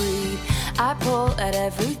hard to breathe. I pull at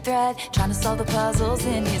every thread, trying to solve the puzzles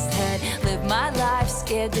in his head. Live my life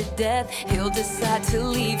scared to death. He'll decide to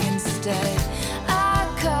leave instead. I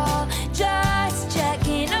call just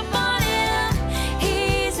checking up on him.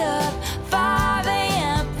 He's up 5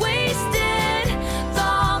 a.m. wasted,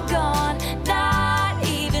 long gone, not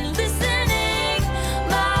even listening.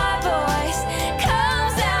 My voice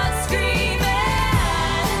comes out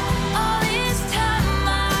screaming. All this time I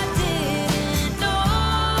didn't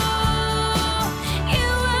know you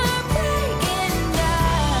were breaking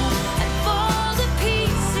down. I'd fall to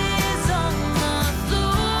pieces on the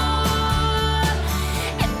floor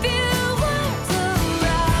if you weren't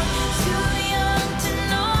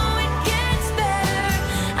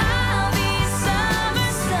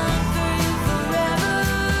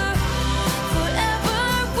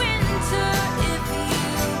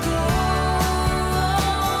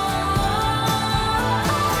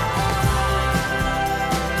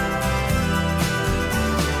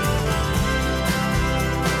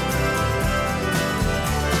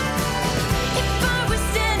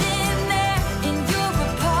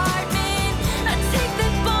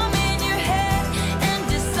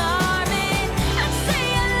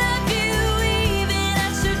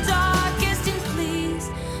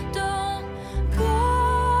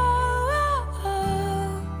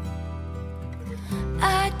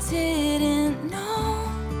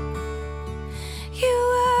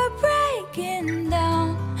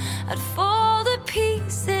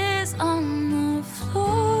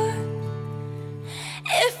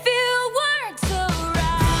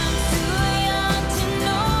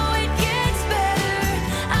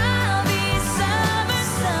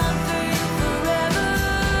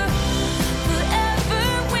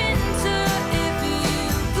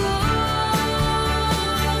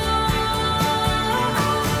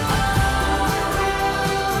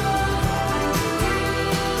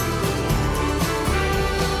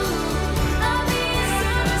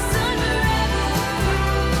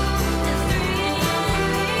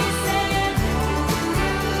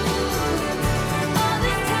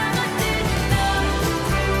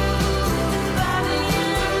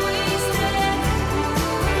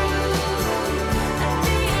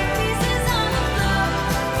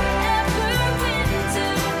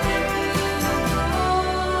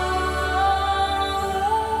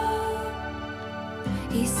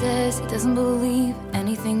doesn't believe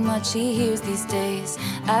anything much he hears these days.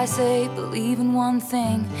 I say, believe in one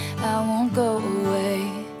thing, I won't go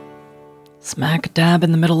away. Smack dab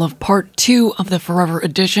in the middle of part 2 of the Forever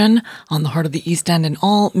Edition on the Heart of the East End and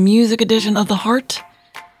All Music Edition of the Heart.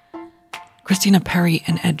 Christina Perri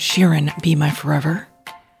and Ed Sheeran, Be My Forever.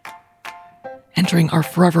 Entering our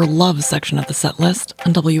Forever Love section of the set list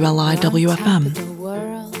on WLI WFM.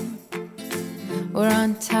 We're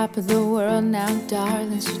on top of the world now,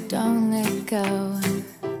 darling, so don't let go.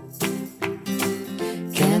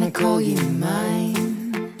 Can I call you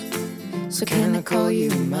mine? So can I call you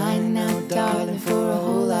mine now, darling, for a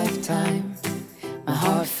whole lifetime? My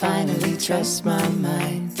heart finally trusts my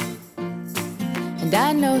mind, and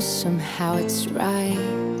I know somehow it's right.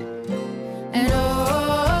 And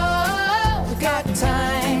oh, we got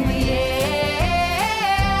time, yeah.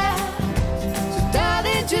 So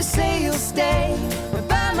darling, just say you'll stay right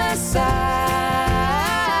by my side.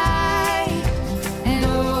 And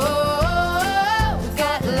oh, we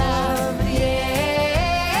got love, yeah.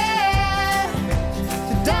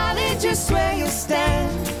 So darling, just swear you'll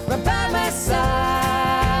stand right by my side.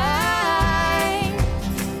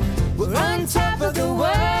 We're on top of the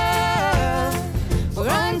world. We're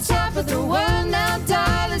on top of the world now,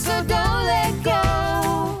 darling, so don't let go.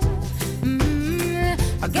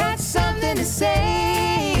 I got something to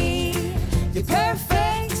say. You're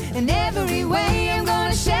perfect in every way. I'm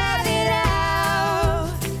gonna shout it out.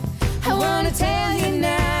 I wanna tell you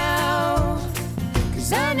now,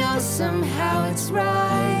 'cause I know somehow it's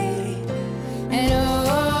right. And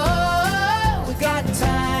oh, we got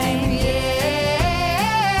time, yeah.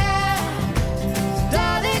 So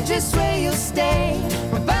darling, just swear you'll stay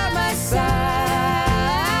right by my side.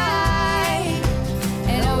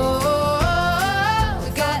 And oh, we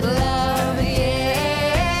got love,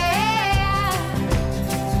 yeah.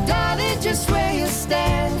 So darling, just swear you'll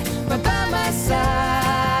stand right by my side.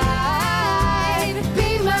 Be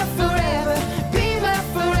my forever, be my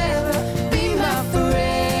forever, be my forever.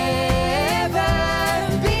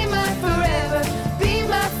 Be my forever, be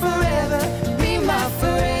my forever, be my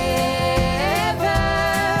forever.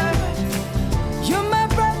 You're my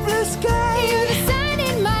bright blue sky, you're the sun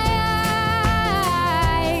in my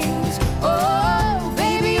eyes. Oh,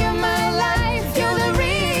 baby, you're my life, you're the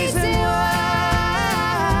reason why.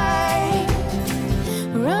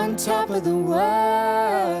 We're on top of the world.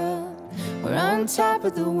 We're on top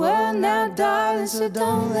of the world now, darling, so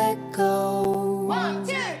don't let go. 1,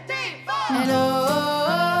 2, 3, 4. And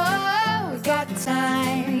oh, we got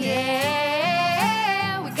time,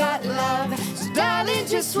 yeah. We got love, so darling,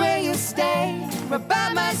 just swear you'll stay right by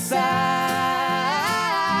my side.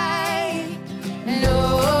 And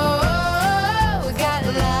oh, we got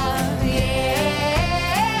love,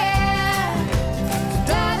 yeah. So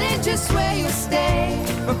darling, just swear you'll stay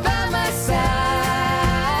right by my side.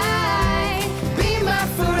 Be my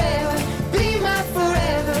forever, be my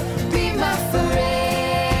forever, be my forever.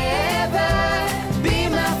 Be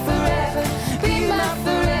my forever, be my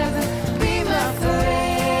forever, be my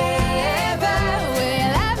forever. Well,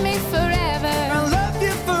 love me forever, I'll love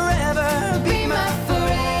you forever. Be my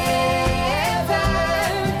forever,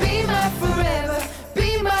 be my forever, be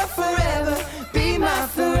my forever, be my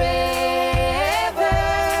forever.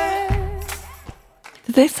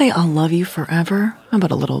 Did they say I'll love you forever? How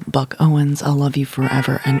about a little Buck Owens, I'll love you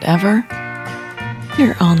forever and ever?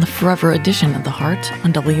 Here on the Forever Edition of the Heart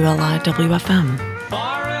on WLI WFM.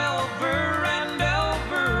 Forever and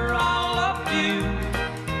ever I'll love you.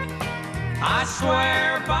 I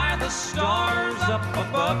swear by the stars up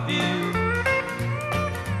above you,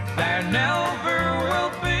 there never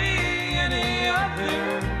will be any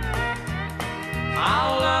other.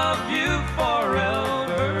 I'll love you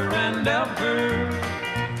forever and ever.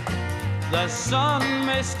 The sun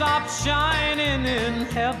may stop shining in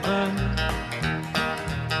heaven,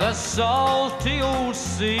 the salty old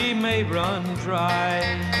sea may run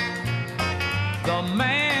dry, the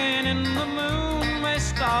man in the moon may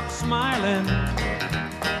stop smiling,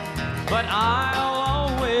 but I'll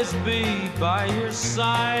always be by your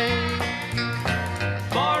side.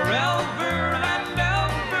 Forever and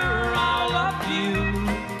ever I'll love you.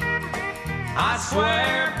 I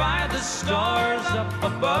swear by the stars up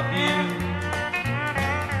above you,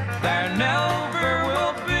 there never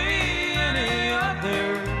will be any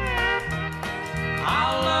other.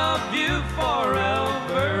 I'll love you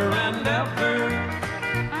forever and ever.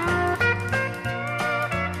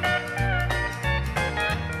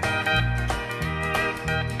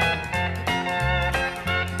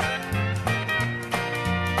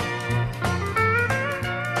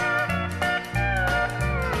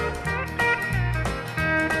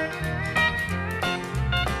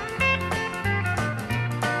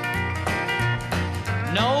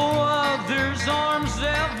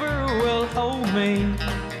 hold me.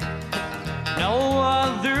 No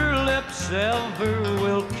other lips ever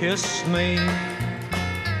will kiss me.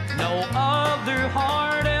 No other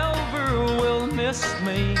heart ever will miss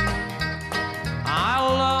me.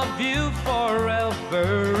 I'll love you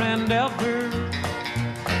forever and ever.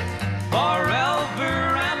 Forever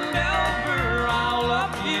and ever I'll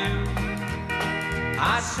love you.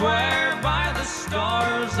 I swear by the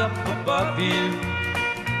stars up above you,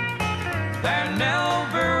 there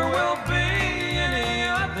never will be any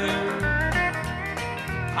other.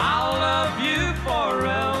 I'll love you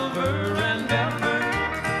forever and ever.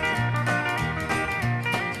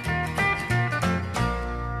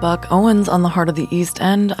 Buck Owens on the Heart of the East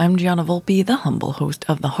End. I'm Gianna Volpe, the humble host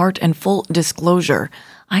of The Heart. And full disclosure,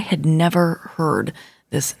 I had never heard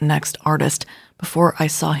this next artist before I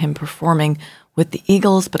saw him performing with the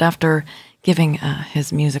Eagles, but after giving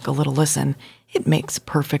his music a little listen, it makes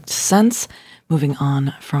perfect sense. Moving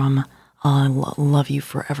on from I'll Love You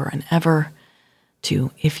Forever and Ever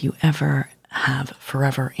to If You Ever Have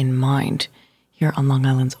Forever in Mind, here on Long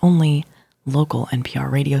Island's only local NPR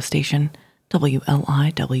radio station,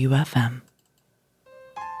 WLIWFM.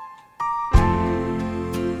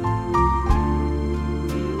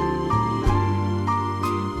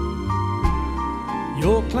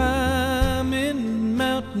 You're climbing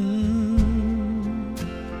mountains,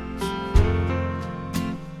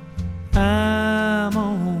 I'm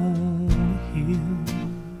on a hill.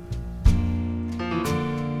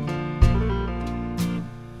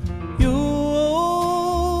 You're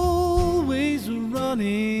always running,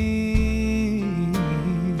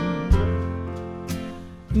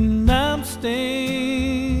 and I'm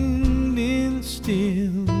standing still.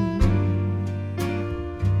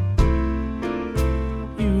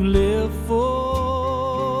 Live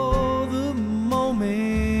for the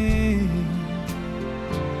moment,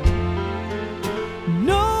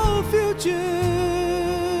 no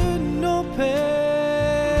future, no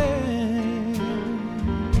past.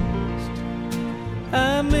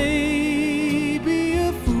 I may be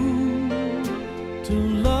a fool to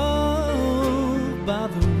love by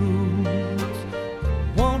the rules,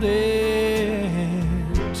 want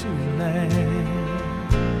it to last.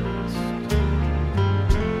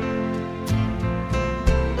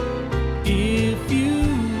 If you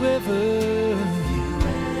ever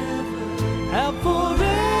have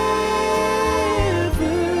forever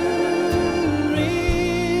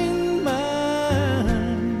in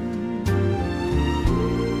mind,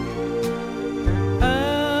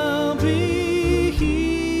 I'll be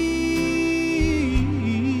here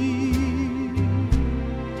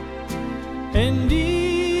and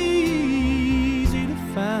easy to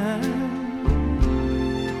find.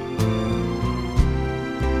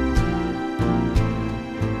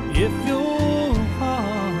 If your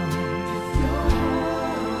heart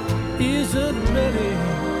isn't ready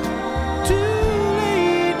to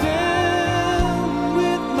lay down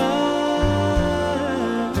with mine,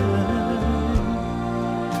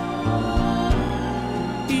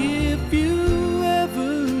 if you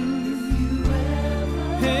ever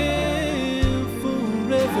have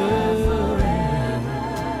forever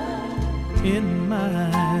in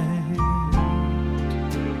mind.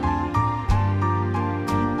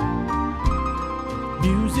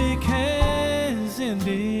 Music has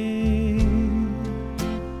ended,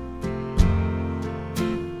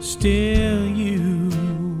 still you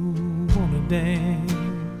wanna dance.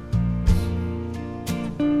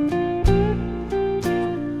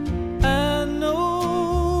 I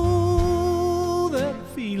know that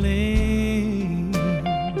feeling.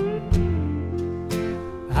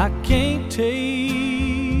 I can't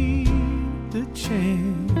take the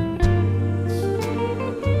chance.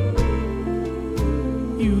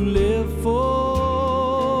 You live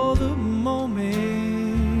for the moment,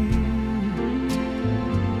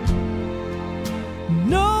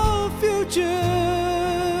 no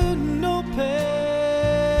future, no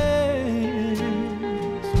past.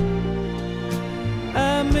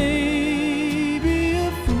 I may be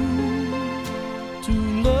a fool to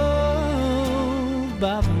love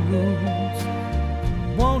by the rules,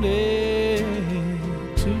 want it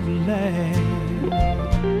to last.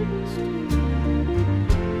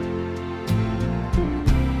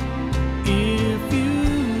 If you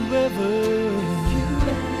ever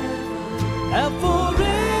have forever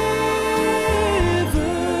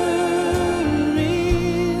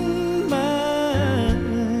in mind,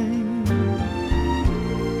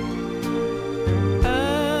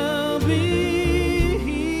 I'll be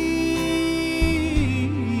here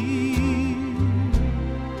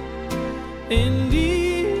and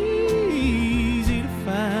easy to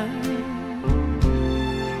find.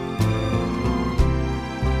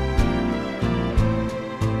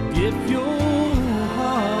 if your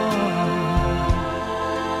heart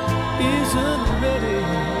isn't ready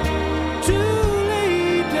to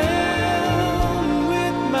lay down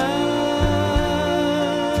with mine,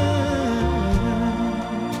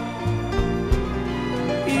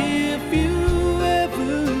 if you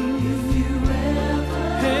ever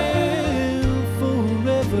have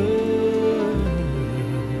forever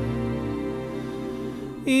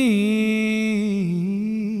in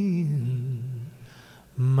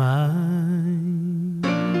mine.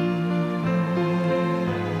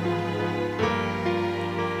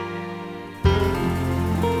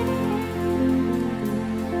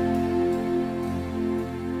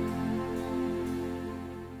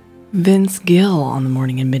 Vince Gill on the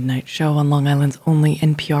Morning and Midnight Show on Long Island's only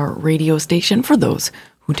NPR radio station. For those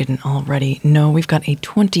who didn't already know, we've got a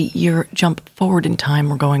 20-year jump forward in time.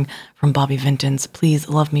 We're going from Bobby Vinton's Please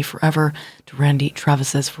Love Me Forever to Randy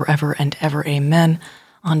Travis's Forever and Ever Amen.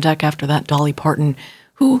 On deck after that, Dolly Parton,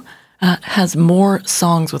 who has more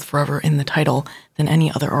songs with Forever in the title than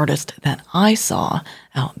any other artist that I saw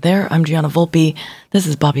out there. I'm Gianna Volpe. This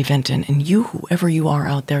is Bobby Vinton, and you, whoever you are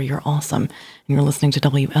out there, you're awesome. And you're listening to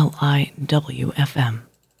WLIW-FM.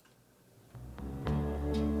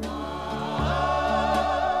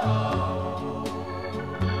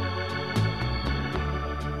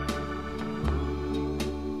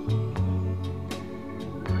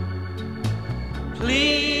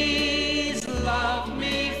 Please love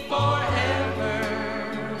me forever.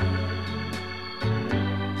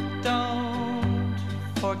 Don't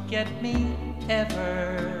forget me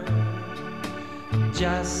ever.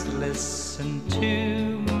 Just listen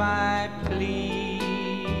to my plea.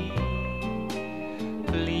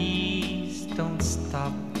 Please don't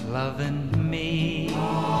stop loving me.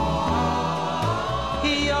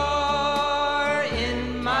 You're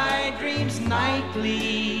in my dreams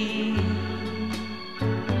nightly.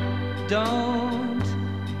 Don't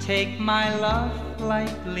take my love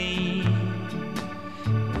lightly,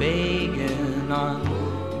 begging on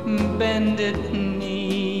bended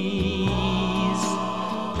knees.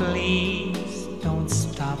 Please don't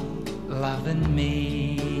stop loving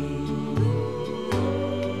me.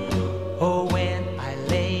 Oh, when I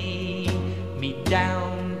lay me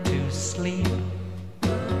down to sleep,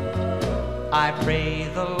 I pray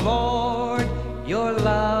the Lord your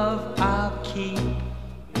love I'll keep.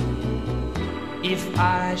 If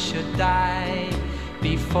I should die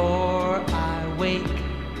before I wake,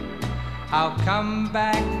 I'll come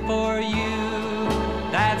back for you,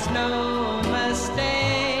 that's no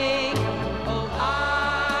mistake. Oh,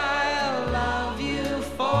 I'll love you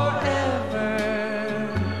forever.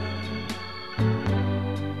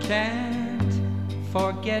 Can't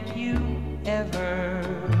forget you ever.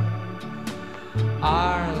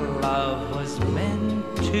 Our love was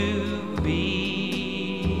meant to be.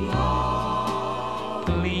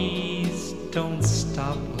 Please don't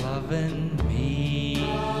stop loving me.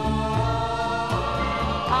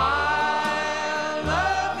 I'll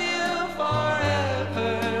love you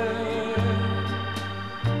forever.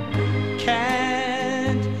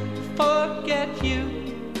 Can't forget you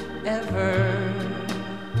ever.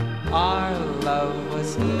 Our love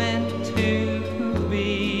was meant to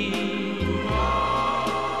be.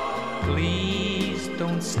 Please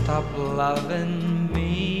don't stop loving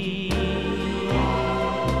me.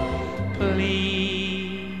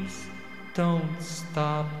 Please don't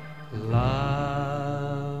stop loving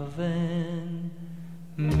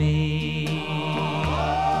me.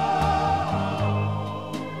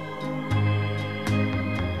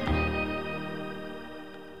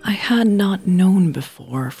 I had not known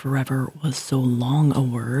before forever was so long a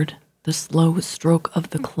word. The slow stroke of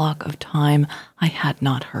the clock of time I had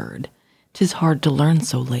not heard. 'Tis hard to learn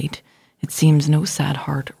so late. It seems no sad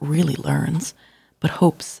heart really learns, but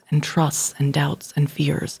hopes and trusts and doubts and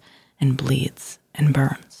fears and bleeds and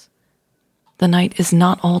burns. The night is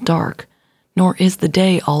not all dark, nor is the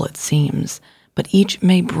day all it seems, but each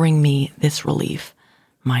may bring me this relief,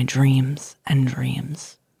 my dreams and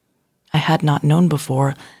dreams. I had not known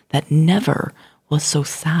before that never was so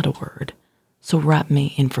sad a word, so wrap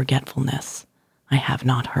me in forgetfulness I have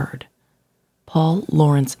not heard. Paul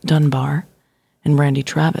Lawrence Dunbar and Randy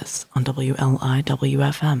Travis on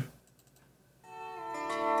WLIW-FM.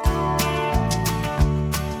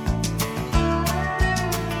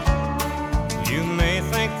 You may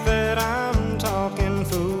think that I'm talking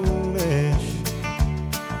foolish.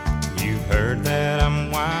 You've heard that I'm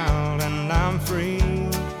wild and I'm free.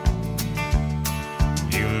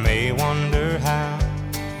 You may wonder how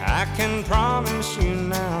I can promise you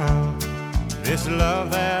now this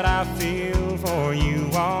love that I feel for you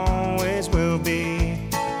always will be.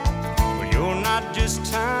 But you're not not just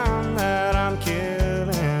time that I'm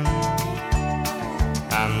killing.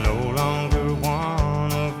 I'm no longer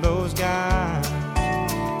one of those guys.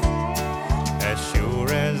 As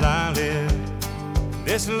sure as I live,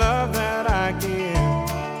 this love that I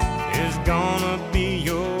give is gonna be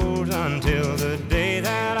yours until the day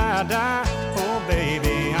that I die. Oh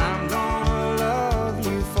baby, I'm gonna love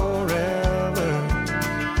you forever,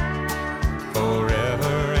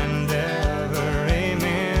 forever and ever,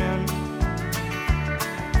 amen.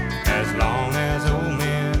 As long as old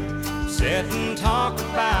men sit and talk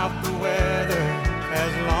about the weather,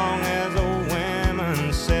 as long as old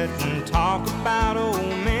women sit and talk about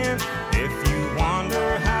old men, if you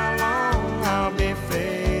wonder how long I'll be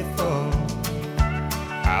faithful,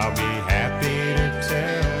 I'll be happy to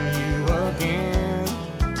tell you again.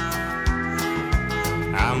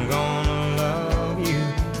 I'm gonna love you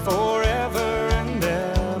forever and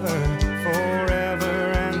ever, forever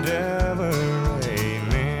and ever,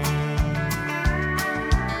 amen.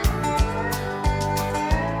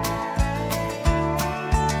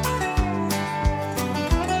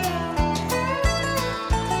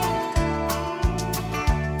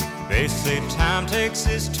 They say time takes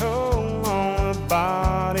its toll on the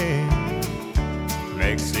body,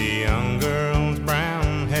 makes the young girl's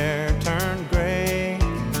brown hair turn gray.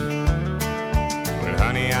 Well,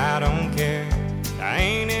 honey, I don't care, I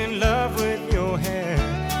ain't in love with your hair.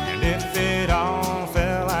 And if it all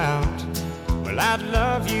fell out, well, I'd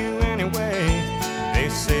love you anyway. They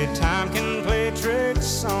say time can play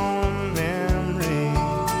tricks on memory,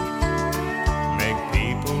 make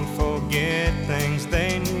people forget things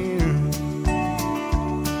they knew.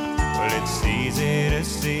 Well, it's easy to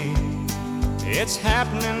see, it's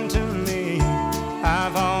happening to me.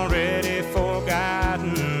 I've already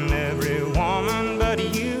forgotten every woman but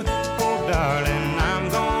you. Oh, darling, I'm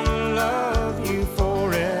gonna love you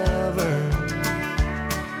forever,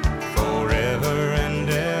 forever and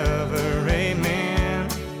ever, amen.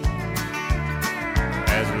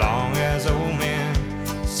 As long as old men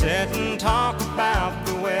sit and talk about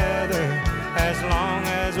the weather, as long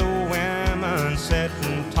as old women sit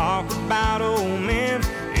and talk about old men,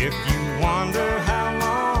 if you wonder how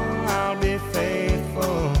long I'll be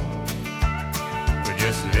faithful, but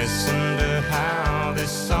just listen to how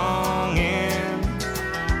this song ends.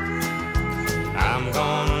 I'm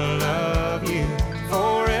gonna love you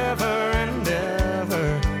forever and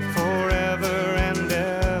ever, forever and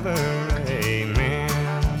ever, amen.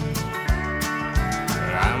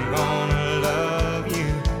 I'm gonna love you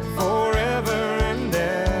forever and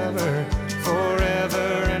ever,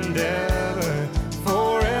 forever and ever,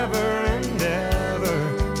 forever and ever,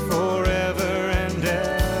 forever and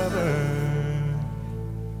ever,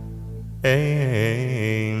 amen.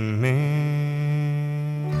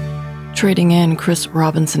 Trading in Chris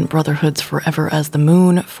Robinson Brotherhood's Forever as the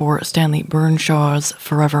Moon for Stanley Burnshaw's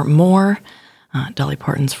Forevermore, Dolly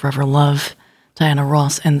Parton's Forever Love, Diana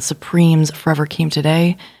Ross and Supreme's Forever Came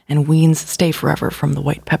Today, and Ween's Stay Forever from the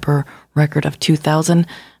White Pepper record of 2000.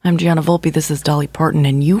 I'm Gianna Volpe, this is Dolly Parton,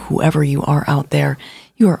 and you, whoever you are out there,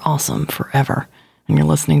 you are awesome forever. And you're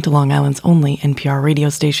listening to Long Island's only NPR radio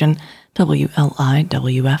station,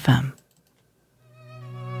 WLIWFM.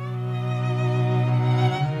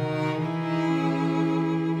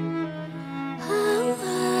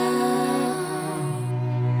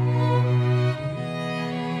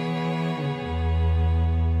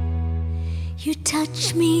 You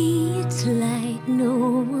touch me, it's like no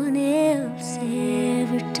one else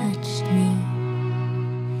ever touched me.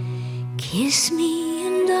 Kiss me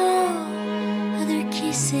and all other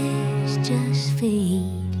kisses just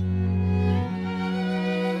fade.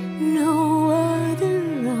 No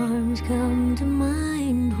other arms come to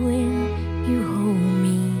mind when you hold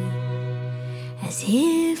me, as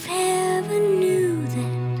if heaven knew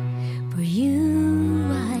that for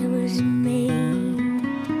you I was made.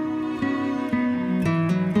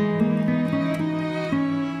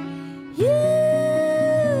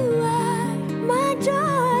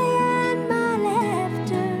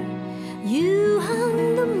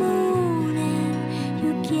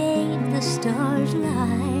 Stars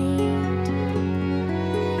light.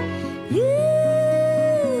 You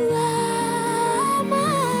are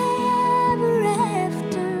my ever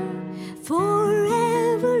after,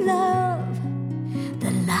 forever love,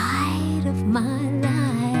 the light of my life.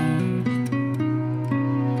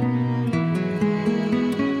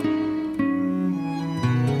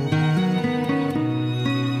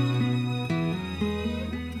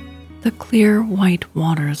 The clear white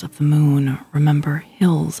waters of the moon remember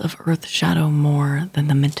hills of earth shadow more than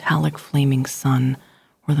the metallic flaming sun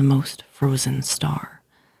or the most frozen star.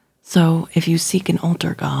 So if you seek an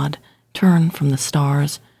altar god, Turn from the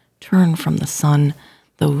stars, turn from the sun,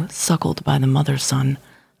 though suckled by the mother sun,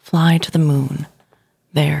 fly to the moon.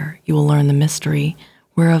 There you will learn the mystery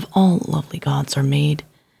whereof all lovely gods are made,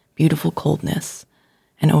 beautiful coldness,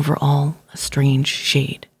 and over all a strange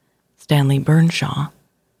shade. Stanley Burnshaw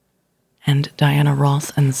and Diana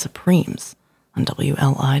Ross and the Supremes on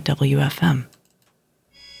WLIWFM.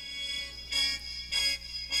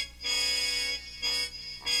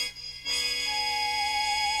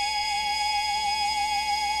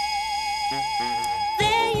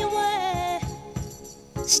 There you were,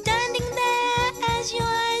 standing there as your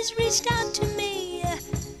eyes reached out to me.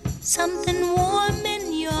 Something warm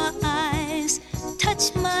in your eyes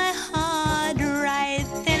touched my heart right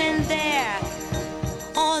then and there.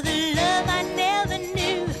 All the love I never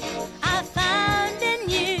knew, I found in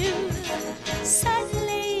you.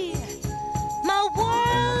 Suddenly, my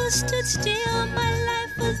world stood still, my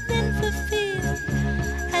life was then fulfilled.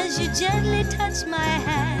 As you gently touched my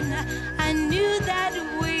hand, I knew that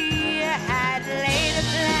we had laid a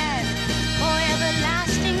plan for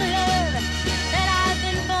everlasting love that I've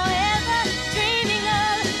been forever dreaming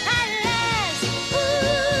of. At last,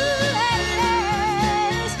 ooh, at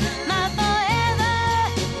last, my forever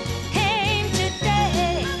came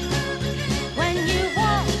today. When you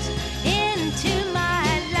walked into my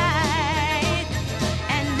life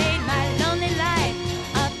and made my lonely life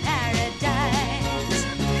a paradise.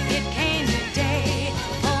 It came today,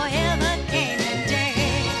 forever came today.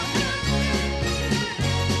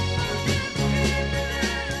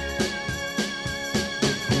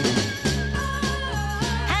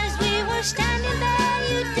 As we were standing there,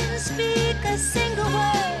 you didn't speak a single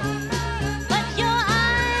word, but your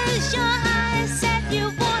eyes said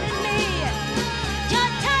you wanted me. Your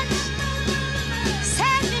touch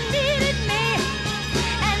said you needed me,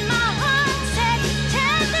 and my heart said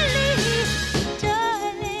tenderly,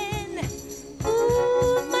 darling,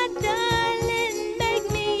 ooh, my darling, make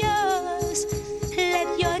me yours. Let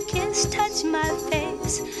your kiss touch my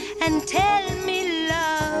face and tell me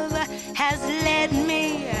love has led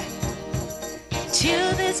me to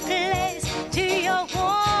this place, to your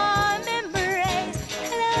warm embrace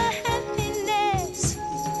and our happiness.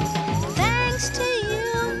 Thanks to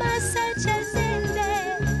you, my search has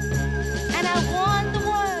ended, and I want the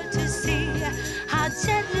world to see how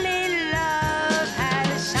gently love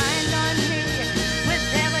has shined on me with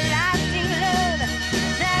everlasting love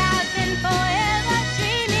that I've been forever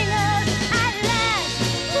dreaming of. At last,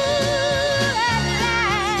 ooh, at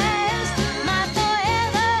last, my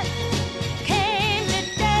forever came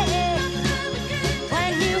today.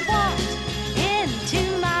 When you walked into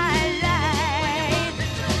my life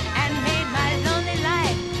and made my lonely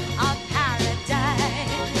life a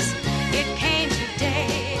paradise. It came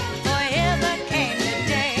today, forever came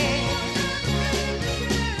today.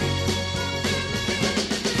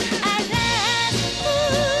 At last,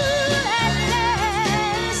 ooh, at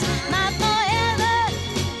last, my forever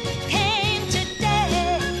came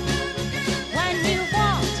today. When you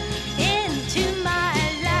walked into my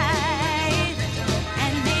life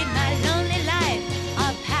and made my lonely life a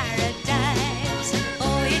paradise.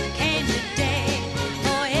 Oh, it came today,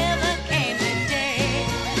 forever came today.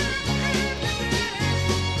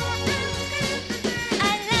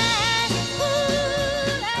 At last,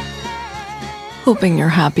 ooh, at last. Hoping you're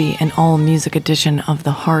happy, an all-music edition of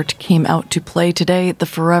The Heart came out to play today, the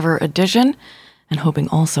Forever edition, and hoping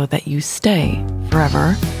also that you stay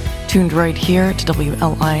forever. Tuned right here to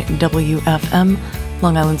WLIWFM,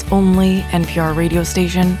 Long Island's only NPR radio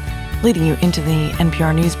station, leading you into the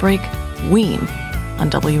NPR news break, Ween, on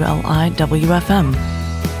WLIWFM.